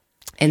visual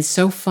and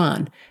so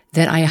fun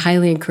that I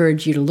highly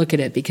encourage you to look at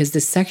it, because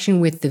the section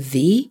with the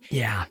V,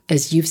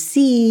 as you've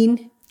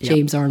seen,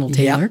 James Arnold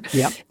Taylor,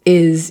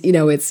 is,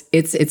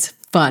 it's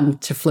fun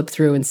to flip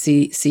through and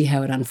see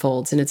how it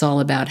unfolds. And it's all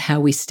about how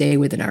we stay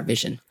within our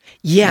vision.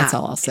 Yeah. That's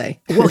all I'll say.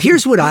 Well,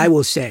 here's what I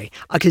will say,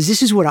 because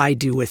this is what I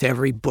do with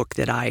every book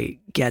that I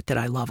get that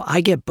I love.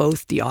 I get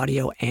both the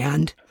audio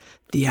and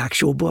the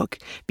actual book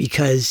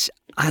because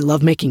I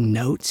love making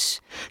notes.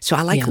 So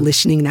I like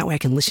listening. That way I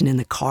can listen in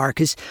the car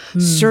because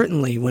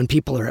certainly when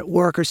people are at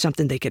work or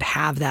something, they could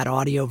have that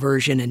audio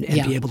version and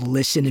be able to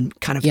listen and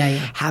kind of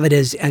have it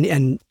as,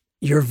 and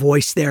your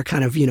voice there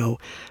kind of,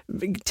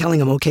 telling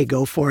them, okay,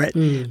 go for it.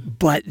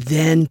 But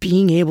then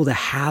being able to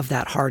have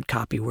that hard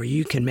copy where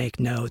you can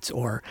make notes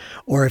or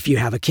if you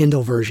have a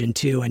Kindle version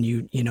too, and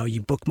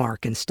you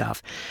bookmark and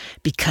stuff,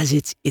 because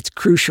it's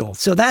crucial.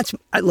 So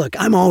look,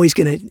 I'm always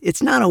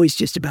it's not always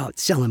just about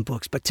selling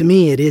books, but to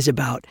me, it is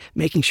about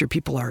making sure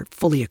people are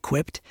fully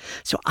equipped.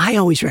 So I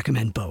always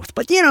recommend both,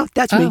 but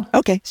that's me.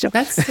 Okay. So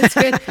that's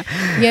good.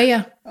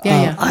 Yeah.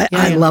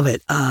 I love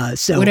it.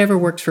 So whatever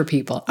works for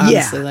people,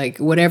 honestly, like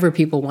whatever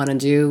people want to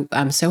do.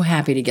 I'm so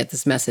happy to get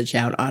this message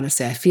out.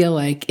 Honestly, I feel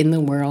like in the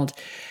world,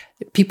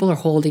 people are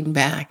holding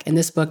back, and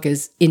this book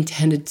is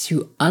intended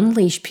to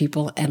unleash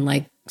people and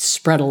like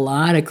spread a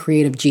lot of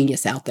creative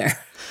genius out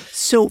there.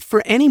 So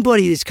for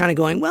anybody that's kind of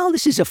going, well,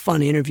 this is a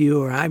fun interview,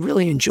 or I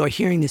really enjoy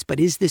hearing this,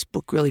 but is this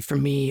book really for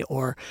me?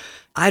 Or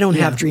I don't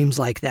have dreams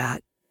like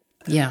that.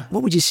 Yeah.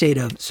 What would you say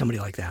to somebody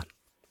like that?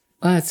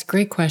 Well, that's a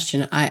great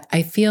question.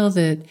 I feel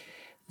that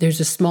there's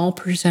a small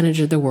percentage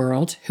of the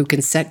world who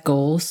can set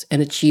goals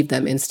and achieve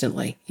them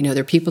instantly. There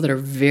are people that are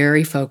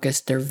very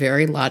focused, they're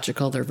very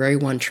logical, they're very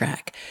one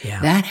track.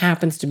 Yeah. That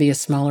happens to be a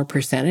smaller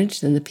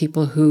percentage than the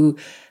people who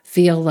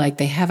feel like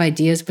they have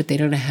ideas, but they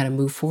don't know how to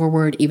move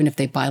forward. Even if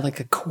they buy like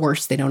a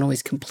course, they don't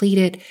always complete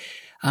it.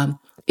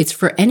 It's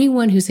for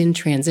anyone who's in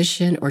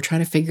transition or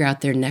trying to figure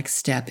out their next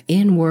step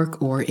in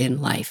work or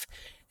in life.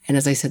 And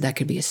as I said, that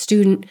could be a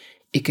student,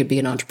 it could be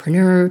an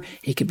entrepreneur,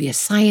 it could be a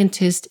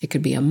scientist, it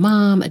could be a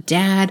mom, a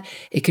dad,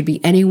 it could be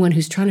anyone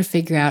who's trying to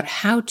figure out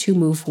how to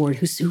move forward,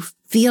 who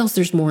feels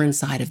there's more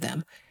inside of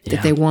them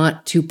that they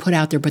want to put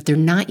out there, but they're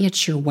not yet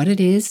sure what it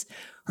is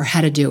or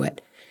how to do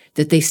it,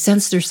 that they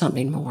sense there's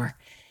something more.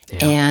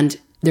 And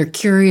they're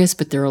curious,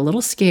 but they're a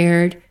little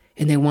scared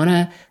and they want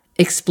to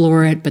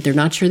explore it, but they're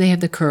not sure they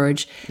have the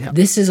courage.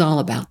 This is all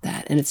about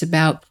that. And it's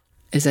about,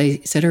 as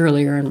I said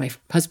earlier, and my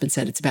husband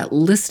said, it's about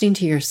listening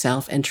to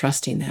yourself and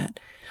trusting that.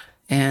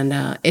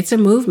 And it's a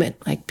movement.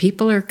 Like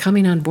people are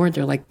coming on board.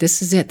 They're like,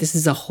 this is it. This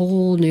is a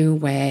whole new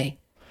way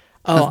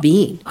of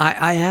being.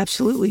 I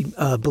absolutely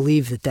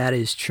believe that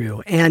is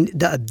true. And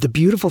the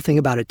beautiful thing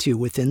about it too,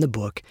 within the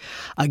book,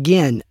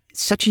 again,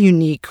 such a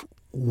unique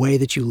way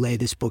that you lay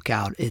this book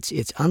out.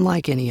 It's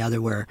unlike any other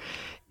where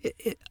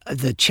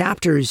the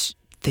chapters,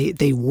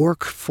 they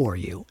work for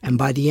you. And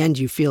by the end,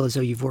 you feel as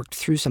though you've worked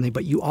through something,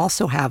 but you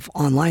also have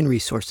online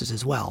resources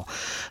as well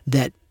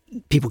that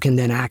people can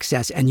then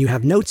access, and you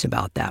have notes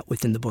about that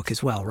within the book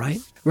as well, right?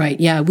 Right.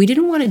 Yeah. We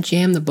didn't want to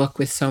jam the book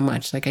with so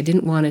much. Like I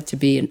didn't want it to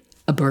be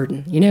a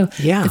burden.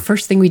 The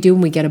first thing we do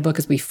when we get a book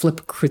is we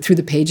flip through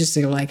the pages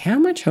to go like, how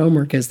much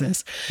homework is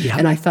this? Yeah.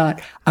 And I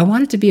thought, I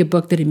want it to be a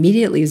book that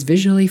immediately is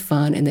visually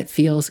fun and that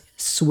feels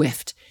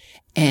swift.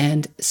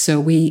 And so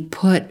we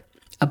put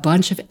a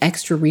bunch of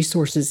extra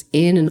resources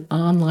in an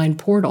online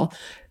portal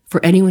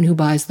for anyone who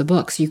buys the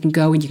book. So you can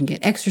go and you can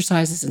get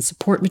exercises and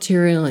support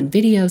material and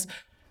videos,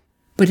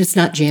 but it's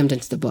not jammed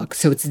into the book.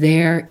 So it's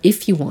there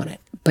if you want it,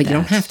 but you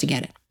don't have to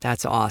get it.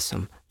 That's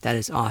awesome. That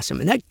is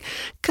awesome. And that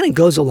kind of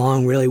goes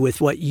along really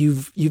with what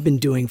you've been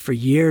doing for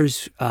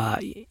years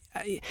like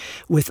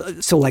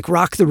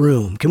Rock the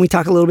Room. Can we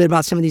talk a little bit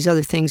about some of these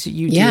other things that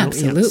you do? Yeah,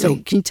 absolutely. So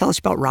can you tell us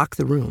about Rock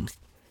the Room?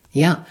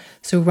 Yeah.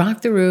 So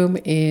Rock the Room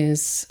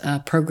is a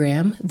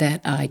program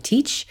that I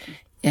teach.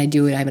 I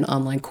do it. I have an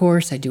online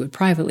course. I do it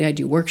privately. I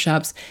do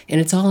workshops. And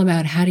it's all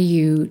about how do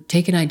you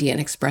take an idea and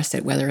express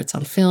it, whether it's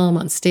on film,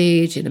 on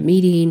stage, in a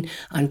meeting,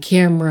 on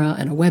camera,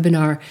 in a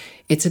webinar.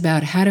 It's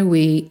about how do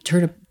we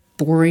turn a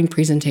boring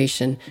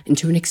presentation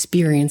into an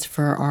experience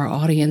for our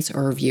audience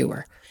or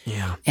viewer.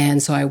 Yeah.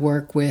 And so I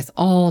work with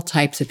all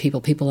types of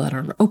people that are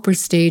on Oprah's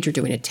stage or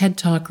doing a TED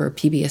Talk or a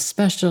PBS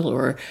special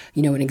or,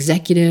 an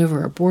executive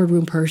or a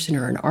boardroom person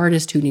or an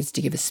artist who needs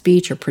to give a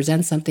speech or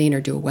present something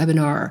or do a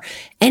webinar or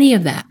any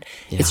of that.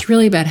 Yeah. It's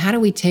really about how do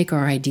we take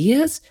our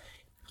ideas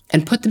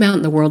and put them out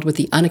in the world with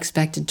the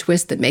unexpected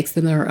twist that makes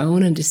them our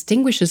own and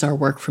distinguishes our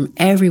work from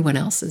everyone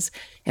else's.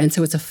 And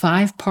so it's a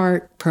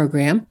 5-part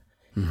program.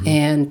 Mm-hmm.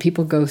 And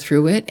people go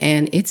through it,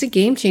 and it's a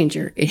game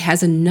changer. It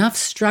has enough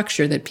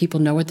structure that people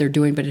know what they're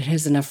doing, but it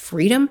has enough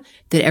freedom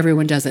that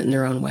everyone does it in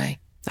their own way.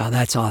 Oh,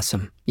 that's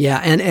awesome. Yeah,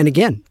 and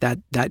again, that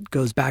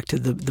goes back to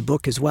the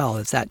book as well.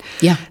 It's that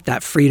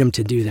freedom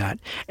to do that.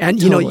 And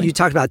totally. You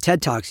talked about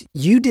TED Talks.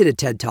 You did a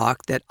TED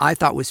Talk that I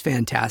thought was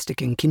fantastic.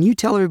 And can you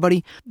tell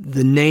everybody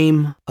the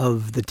name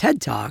of the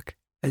TED Talk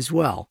as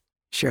well?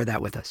 Share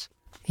that with us.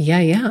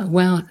 Yeah.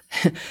 Well,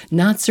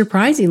 not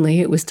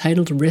surprisingly, it was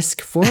titled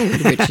Risk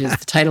Forward, which is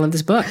the title of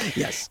this book.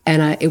 Yes.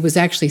 And it was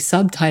actually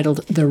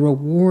subtitled The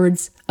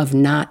Rewards of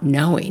Not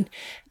Knowing.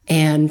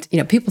 And,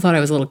 people thought I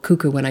was a little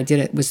cuckoo when I did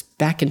it. It was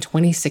back in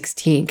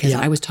 2016 because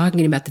I was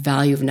talking about the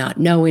value of not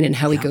knowing and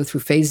how we go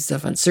through phases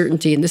of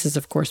uncertainty. And this is,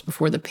 of course,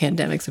 before the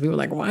pandemic. So people were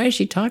like, why is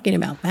she talking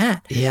about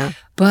that? Yeah.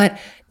 But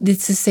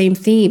it's the same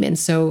theme. And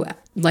so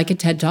like a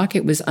TED Talk,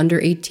 it was under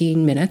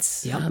 18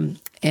 minutes.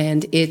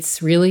 And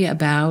it's really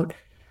about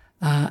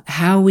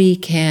how we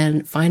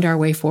can find our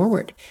way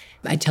forward.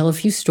 I tell a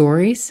few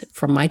stories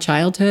from my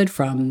childhood,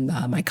 from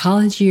my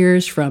college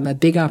years, from a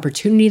big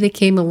opportunity that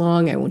came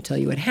along. I won't tell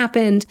you what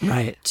happened.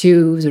 Right.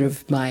 To sort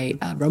of my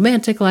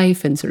romantic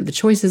life and sort of the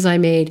choices I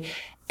made.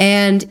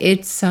 And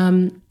it's,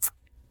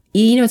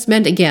 it's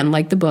meant, again,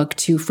 like the book,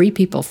 to free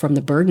people from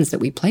the burdens that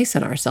we place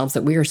on ourselves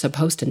that we are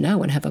supposed to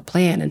know and have a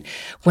plan. And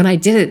when I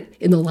did it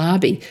in the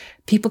lobby,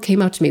 people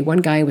came up to me. One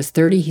guy was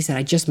 30. He said,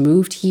 I just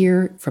moved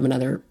here from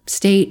another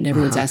state and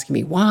everyone's asking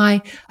me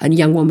why. A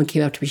young woman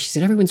came up to me. She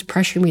said, everyone's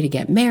pressuring me to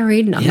get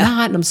married and I'm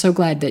not. And I'm so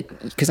glad that,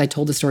 because I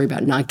told the story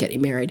about not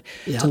getting married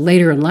till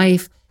later in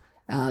life.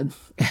 And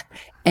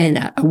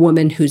a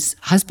woman whose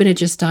husband had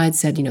just died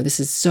said, this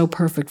is so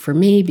perfect for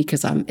me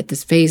because I'm at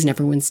this phase and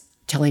everyone's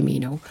telling me,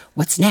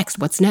 what's next?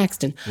 What's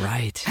next? And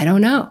I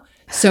don't know.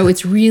 So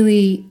it's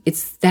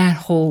that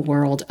whole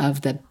world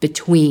of the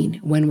between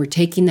when we're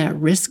taking that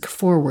risk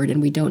forward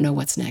and we don't know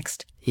what's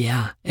next.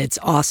 Yeah, it's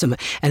awesome.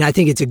 And I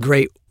think it's a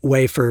great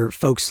way for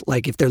folks,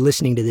 like if they're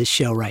listening to this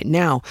show right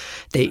now,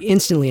 they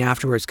instantly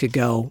afterwards could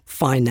go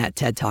find that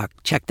TED Talk,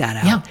 check that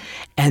out. Yeah,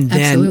 and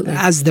then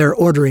as they're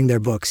ordering their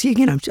books, see,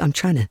 again, I'm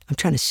trying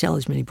to sell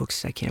as many books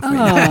as I can for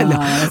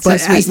you. But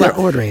so as they're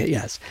ordering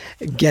it,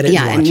 get it.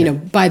 Yeah, and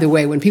it. By the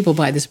way, when people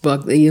buy this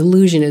book, the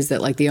illusion is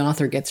that like the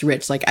author gets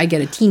rich. Like I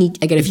get a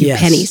few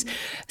pennies.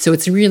 So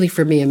it's really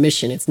for me a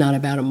mission. It's not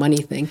about a money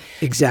thing.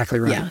 Exactly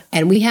right. Yeah,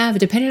 and we have,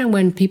 depending on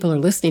when people are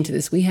listening to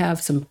this, we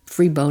have some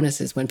free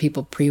bonuses when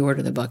people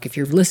pre-order the book. If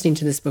you're listening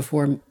to this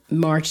before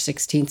March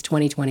 16th,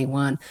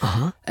 2021,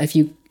 if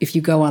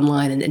you go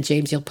online, and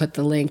James, you'll put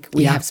the link,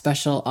 we have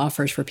special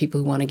offers for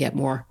people who want to get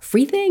more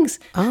free things.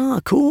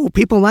 Cool.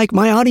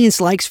 My audience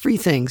likes free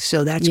things,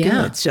 so that's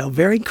good. So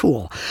very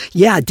cool.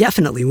 Yeah,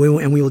 definitely. We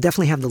will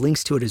definitely have the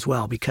links to it as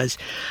well, because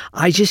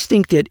I just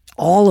think that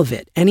all of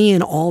it, any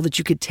and all that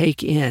you could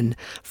take in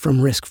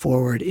from Risk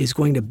Forward is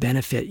going to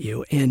benefit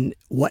you in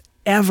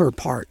whatever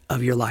part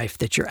of your life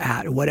that you're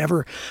at,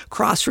 whatever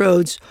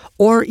crossroads,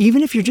 or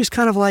even if you're just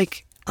kind of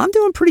like, I'm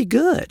doing pretty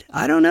good.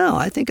 I don't know.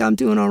 I think I'm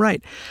doing all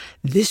right.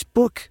 This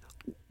book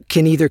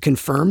can either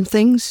confirm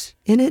things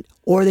in it,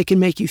 or they can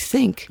make you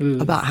think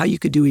about how you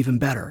could do even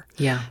better.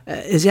 Yeah.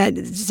 Does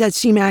that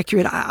seem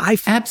accurate?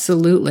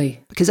 Absolutely.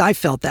 Because I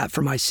felt that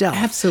for myself.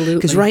 Absolutely.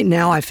 Because right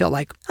now I felt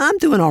like I'm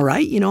doing all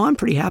right. I'm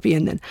pretty happy.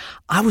 And then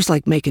I was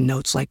like making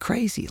notes like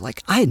crazy.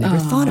 Like I had never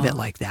thought of it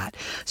like that.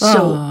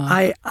 So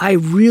I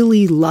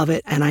really love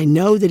it. And I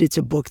know that it's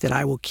a book that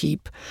I will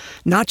keep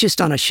not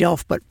just on a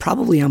shelf, but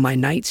probably on my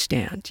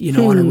nightstand,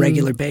 on a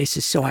regular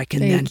basis, so I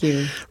can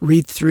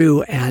read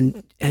through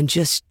and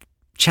just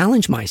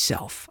challenge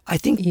myself. I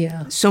think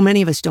so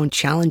many of us don't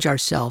challenge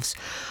ourselves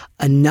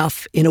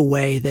enough in a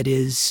way that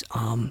is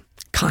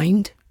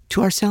kind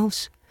to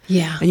ourselves.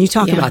 Yeah. And you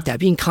talk about that,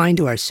 being kind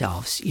to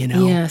ourselves,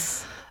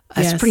 Yes.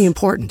 That's pretty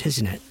important,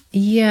 isn't it?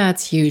 Yeah,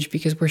 it's huge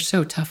because we're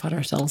so tough on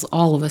ourselves.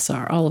 All of us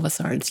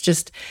are. It's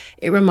just,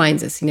 it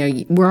reminds us,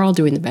 we're all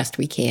doing the best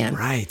we can.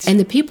 Right. And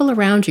the people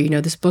around you,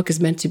 this book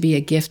is meant to be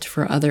a gift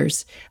for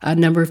others. A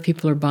number of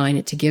people are buying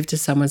it to give to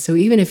someone. So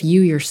even if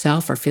you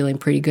yourself are feeling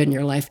pretty good in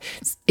your life,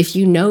 if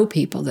you know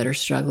people that are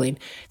struggling,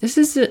 this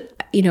is,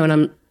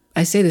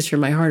 I say this from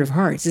my heart of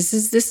hearts, this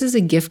is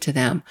a gift to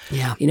them.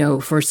 Yeah.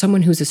 For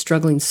someone who's a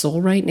struggling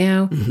soul right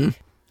now,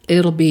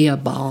 it'll be a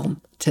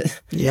balm to.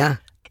 Yeah.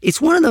 It's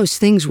one of those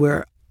things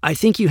where I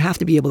think you have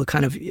to be able to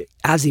kind of,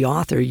 as the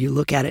author, you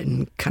look at it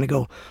and kind of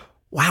go,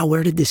 wow,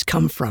 where did this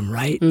come from,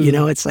 right?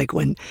 It's like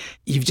when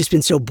you've just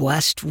been so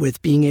blessed with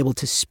being able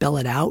to spell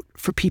it out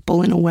for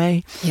people in a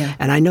way. Yeah.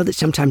 And I know that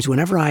sometimes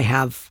whenever I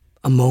have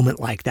a moment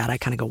like that, I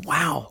kind of go,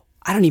 wow,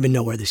 I don't even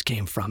know where this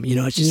came from.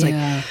 It's just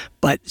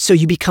but so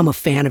you become a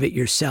fan of it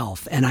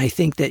yourself. And I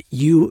think that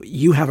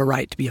you have a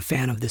right to be a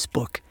fan of this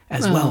book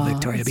as well,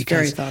 Victoria,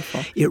 because very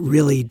thoughtful. It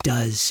really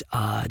does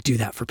do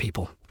that for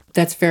people.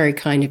 That's very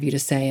kind of you to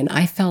say. And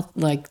I felt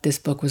like this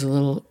book was a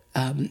little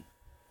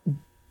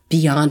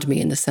beyond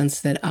me in the sense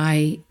that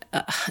I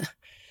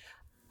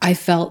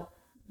felt,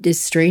 as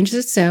strange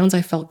as it sounds,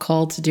 I felt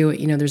called to do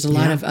it. There's a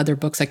lot of other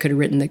books I could have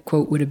written that,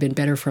 quote, would have been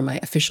better for my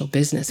official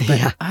business.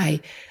 But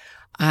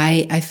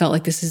I felt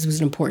like this was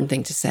an important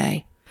thing to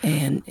say.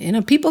 And,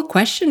 people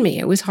questioned me.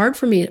 It was hard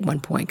for me at one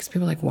point because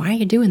people were like, why are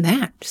you doing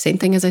that? Same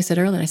thing as I said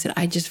earlier. I said,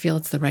 I just feel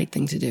it's the right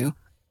thing to do.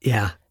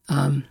 Yeah.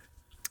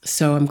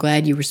 So I'm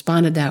glad you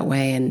responded that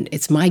way. And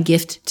it's my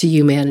gift to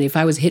you, man. And if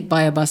I was hit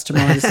by a bus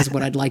tomorrow, this is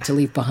what I'd like to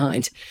leave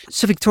behind.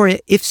 So, Victoria,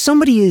 if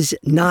somebody is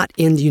not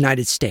in the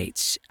United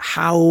States,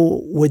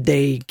 how would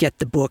they get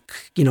the book,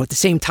 at the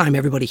same time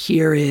everybody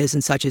here is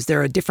and such? Is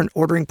there a different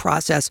ordering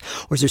process,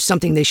 or is there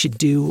something they should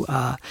do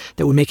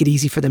that would make it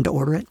easy for them to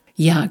order it?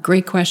 Yeah,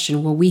 great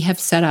question. Well, we have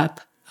set up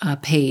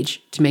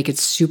page to make it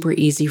super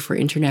easy for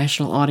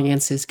international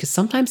audiences, because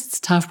sometimes it's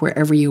tough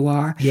wherever you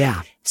are.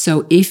 Yeah.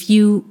 So if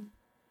you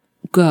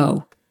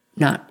go,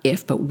 not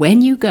if, but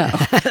when you go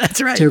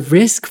That's right. to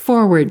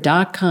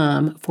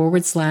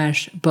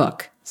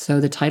riskforward.com/book.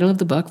 So the title of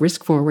the book,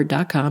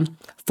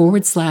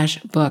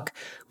 riskforward.com/book,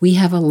 we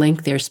have a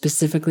link there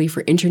specifically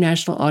for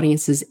international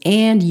audiences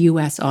and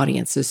U.S.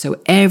 audiences. So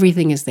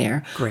everything is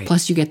there. Great.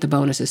 Plus you get the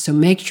bonuses. So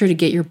make sure to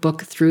get your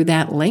book through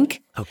that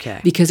link. Okay.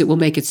 Because it will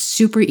make it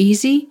super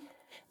easy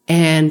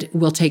and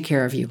we'll take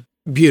care of you.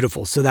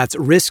 Beautiful. So that's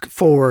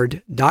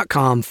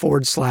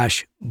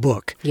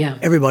riskforward.com/book. Yeah.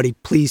 Everybody,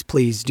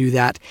 please do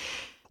that.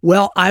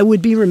 Well, I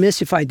would be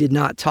remiss if I did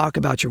not talk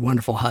about your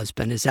wonderful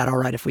husband. Is that all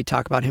right if we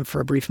talk about him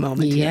for a brief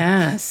moment?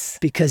 Yes.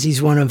 Because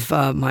he's one of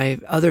my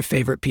other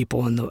favorite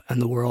people in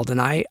the world. And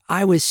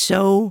I was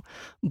so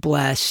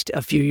blessed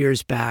a few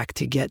years back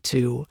to get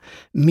to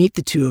meet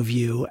the two of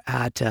you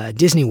at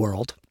Disney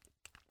World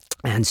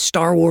and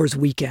Star Wars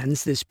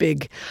Weekends, this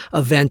big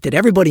event that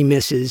everybody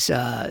misses.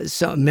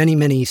 So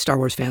many Star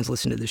Wars fans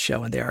listen to the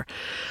show, and they're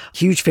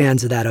huge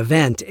fans of that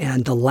event.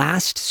 And the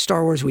last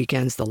Star Wars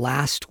Weekends, the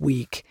last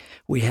week,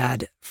 we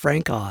had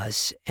Frank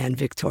Oz and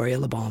Victoria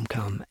LeBaume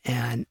come.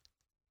 And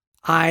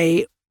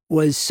I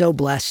was so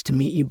blessed to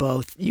meet you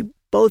both. You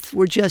both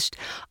were just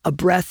a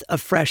breath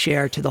of fresh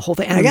air to the whole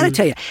thing. And I got to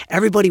tell you,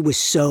 everybody was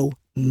so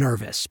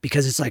nervous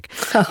because it's like,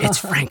 it's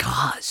Frank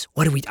Oz.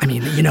 What do we, I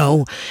mean,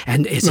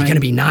 and is he going to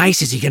be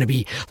nice? Is he going to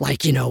be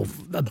like, a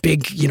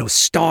big,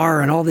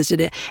 star and all this?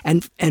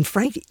 And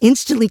Frank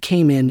instantly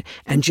came in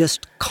and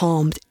just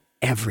calmed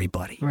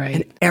everybody. Right.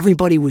 And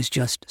everybody was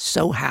just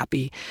so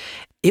happy.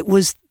 It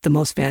was the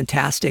most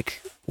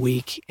fantastic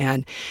week.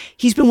 And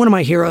he's been one of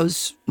my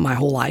heroes my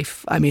whole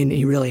life. I mean,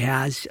 he really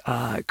has.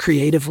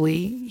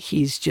 Creatively,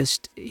 he's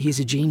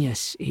a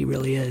genius. He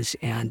really is.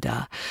 And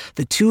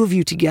the two of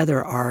you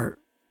together are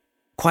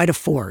quite a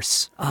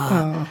force.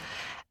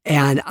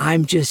 And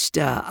I'm just,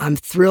 I'm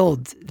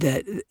thrilled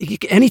that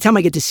anytime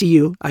I get to see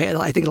you,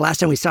 I think the last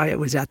time we saw it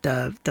was at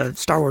the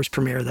Star Wars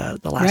premiere, the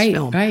last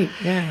film. Right,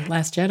 yeah,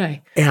 Last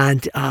Jedi.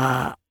 And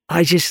I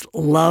just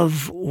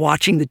love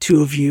watching the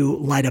two of you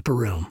light up a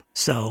room.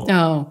 So.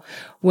 Oh,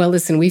 well,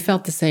 listen, we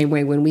felt the same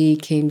way when we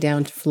came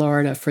down to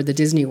Florida for the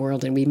Disney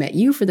World and we met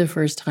you for the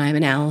first time,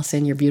 and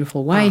Allison, your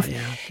beautiful wife. Oh,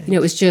 yeah,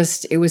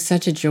 it was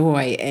such a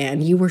joy,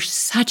 and you were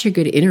such a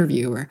good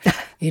interviewer.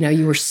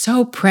 You were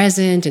so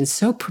present and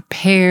so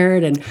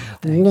prepared and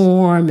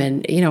warm.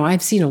 And,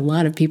 I've seen a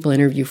lot of people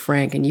interview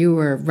Frank, and you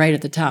were right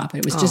at the top.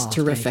 It was just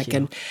terrific.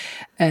 And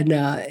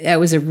that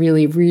was a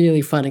really,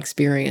 really fun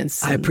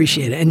experience. I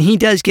appreciate it. And he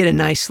does get a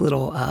nice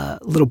little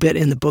bit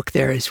in the book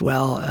there as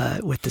well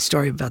with the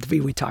story about the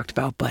V we talked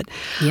about. But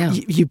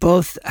you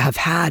both have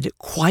had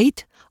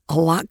quite a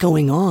lot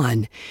going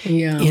on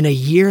in a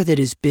year that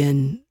has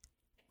been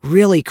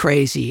really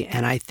crazy.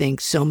 And I think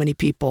so many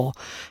people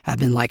have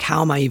been like,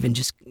 how am I even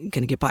just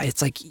going to get by?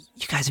 It's like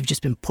you guys have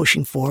just been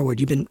pushing forward.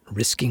 You've been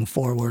risking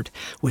forward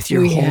with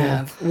your We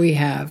have.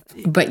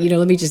 But,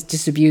 let me just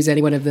disabuse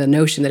anyone of the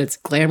notion that it's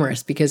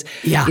glamorous because,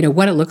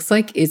 what it looks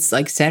like, it's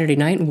like Saturday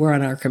night and we're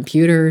on our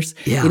computers.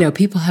 Yeah.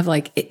 People have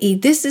like,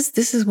 this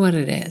is what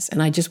it is.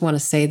 And I just want to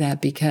say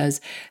that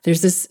because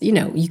there's this,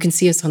 you can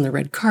see us on the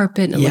red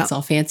carpet and it looks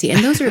all fancy.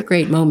 And those are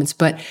great moments.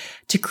 But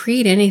to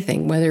create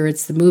anything, whether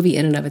it's the movie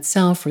in and of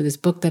itself or this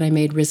book that I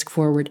made, Risk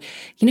Forward,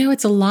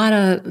 it's a lot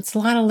of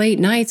late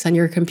nights on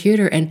your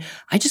computer. And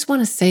I just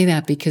want to say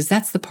that because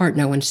that's the part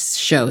no one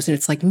shows. And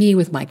it's like me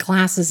with my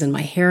glasses and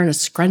my hair in a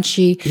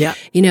scrunchie,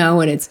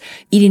 and it's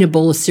eating a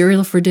bowl of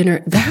cereal for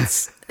dinner.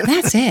 That's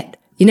it.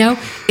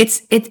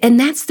 And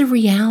that's the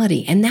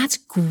reality. And that's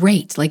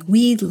great. Like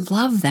we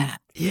love that.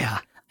 Yeah.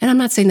 And I'm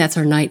not saying that's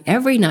our night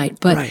every night,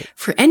 but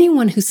for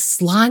anyone who's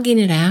slogging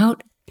it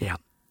out,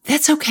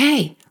 that's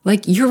okay.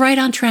 Like you're right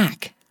on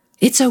track.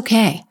 It's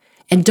okay.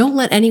 And don't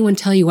let anyone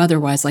tell you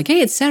otherwise. Like,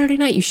 hey, it's Saturday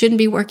night. You shouldn't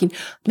be working.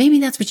 Maybe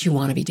that's what you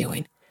want to be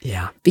doing.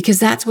 Yeah. Because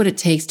that's what it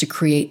takes to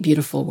create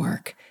beautiful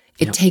work.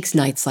 It takes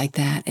nights like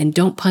that. And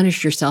don't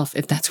punish yourself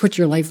if that's what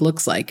your life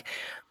looks like,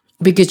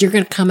 because you're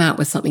going to come out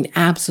with something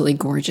absolutely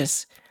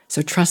gorgeous.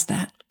 So trust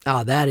that.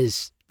 Oh, that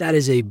is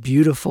a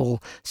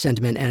beautiful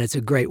sentiment, and it's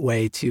a great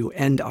way to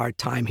end our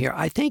time here.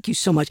 I thank you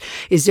so much.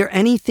 Is there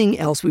anything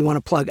else we want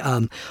to plug?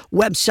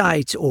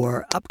 Websites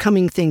or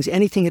upcoming things,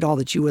 anything at all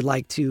that you would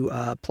like to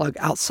plug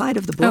outside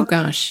of the book?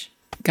 Oh,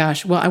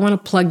 gosh. Well, I want to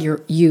plug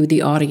you,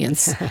 the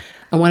audience.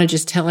 I want to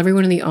just tell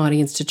everyone in the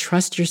audience to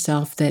trust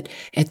yourself, that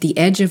at the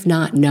edge of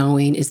not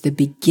knowing is the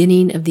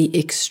beginning of the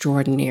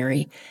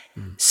extraordinary.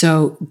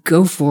 So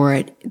go for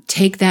it.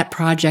 Take that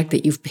project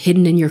that you've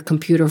hidden in your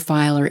computer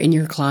file or in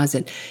your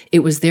closet. It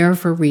was there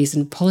for a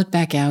reason. Pull it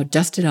back out,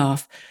 dust it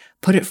off,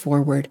 put it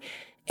forward.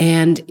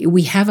 And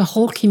we have a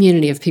whole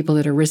community of people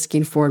that are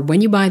risking forward.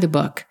 When you buy the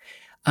book,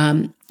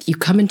 you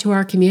come into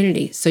our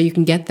community. So you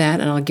can get that.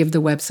 And I'll give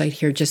the website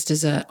here just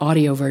as an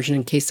audio version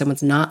in case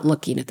someone's not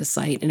looking at the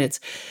site. And it's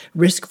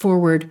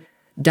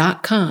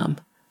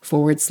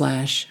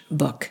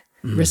riskforward.com/book.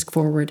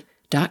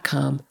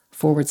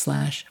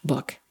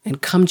 Riskforward.com/book. And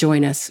come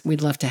join us.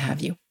 We'd love to have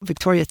you.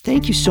 Victoria,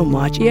 thank you so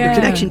much. Yeah. Your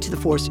connection to the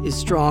Force is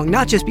strong,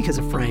 not just because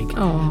of Frank,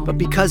 but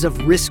because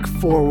of Risk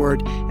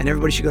Forward. And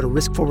everybody should go to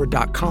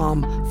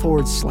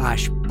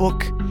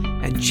riskforward.com/book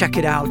and check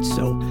it out.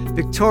 So,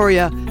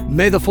 Victoria,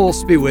 may the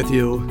Force be with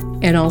you.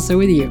 And also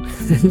with you.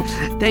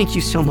 Thank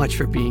you so much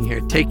for being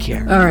here. Take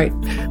care. All right.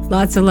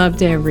 Lots of love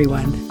to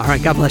everyone. All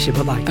right. God bless you.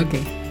 Bye-bye.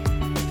 Okay.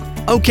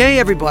 Okay,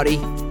 everybody.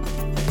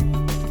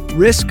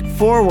 Risk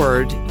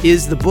Forward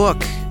is the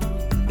book.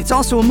 It's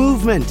also a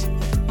movement.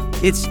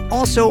 It's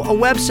also a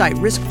website,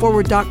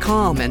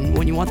 riskforward.com. And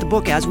when you want the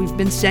book, as we've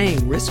been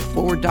saying,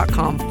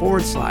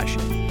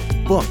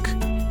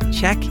 riskforward.com/book.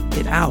 Check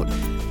it out.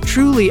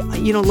 Truly,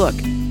 look,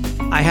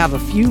 I have a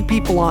few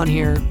people on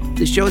here.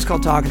 The show is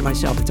called Talking to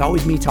Myself. It's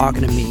always me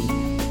talking to me.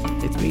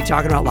 It's me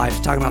talking about life,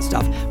 talking about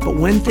stuff. But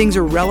when things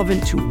are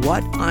relevant to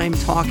what I'm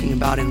talking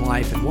about in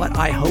life and what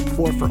I hope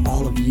for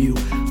all of you,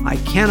 I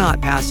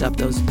cannot pass up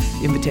those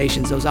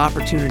invitations, those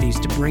opportunities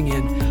to bring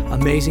in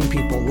amazing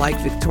people like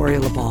Victoria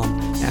Labalme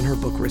and her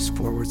book, Risk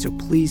Forward. So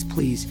please,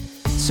 please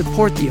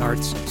support the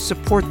arts,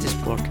 support this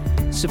book,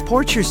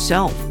 support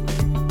yourself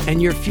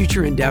and your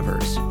future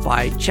endeavors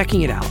by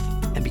checking it out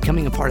and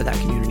becoming a part of that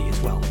community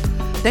as well.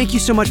 Thank you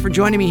so much for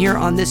joining me here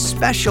on this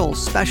special,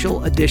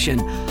 special edition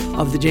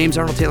of the James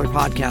Arnold Taylor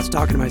Podcast,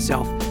 Talking to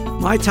Myself.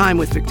 My time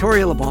with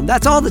Victoria Labalme.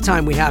 That's all the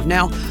time we have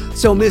now.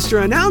 So,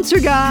 Mr.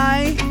 Announcer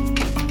Guy.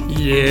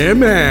 Yeah,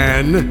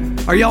 man.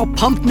 Are y'all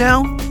pumped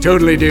now?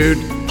 Totally, dude.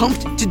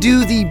 Pumped to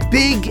do the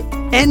big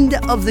end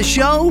of the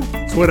show?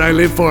 It's what I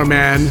live for,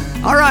 man.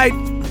 All right.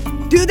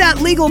 Do that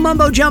legal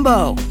mumbo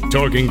jumbo.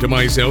 Talking to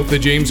Myself, the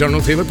James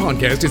Arnold Taylor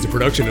Podcast is a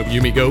production of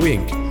Yumigo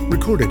Inc.,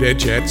 recorded at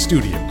Chat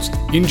Studios.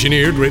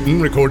 Engineered, written,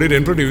 recorded,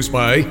 and produced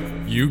by,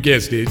 you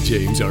guessed it,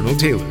 James Arnold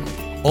Taylor.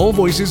 All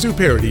voices are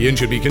parody and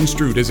should be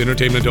construed as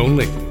entertainment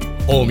only.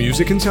 All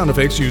music and sound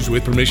effects used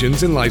with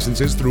permissions and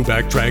licenses through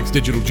Backtracks,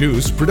 Digital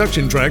Juice,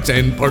 Production Tracks,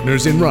 and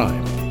Partners in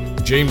Rhyme.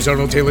 James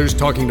Arnold Taylor's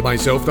Talking to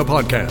Myself, the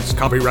podcast.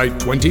 Copyright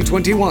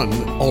 2021.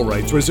 All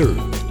rights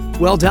reserved.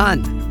 Well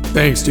done.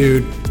 Thanks,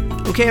 dude.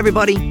 Okay,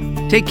 everybody.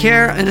 Take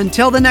care, and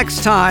until the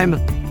next time,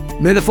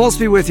 may the Force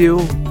be with you.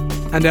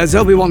 And as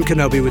Obi-Wan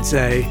Kenobi would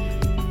say,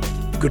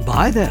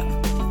 goodbye there.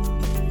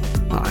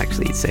 Well,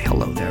 actually, he'd say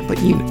hello there, but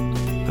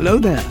hello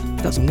there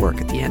doesn't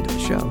work at the end of the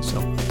show. So,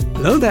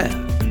 hello there,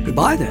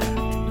 goodbye there.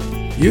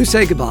 You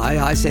say goodbye,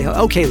 I say hello.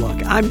 Okay,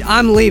 look,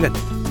 I'm leaving.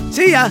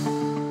 See ya.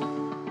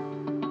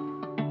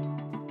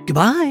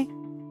 Goodbye.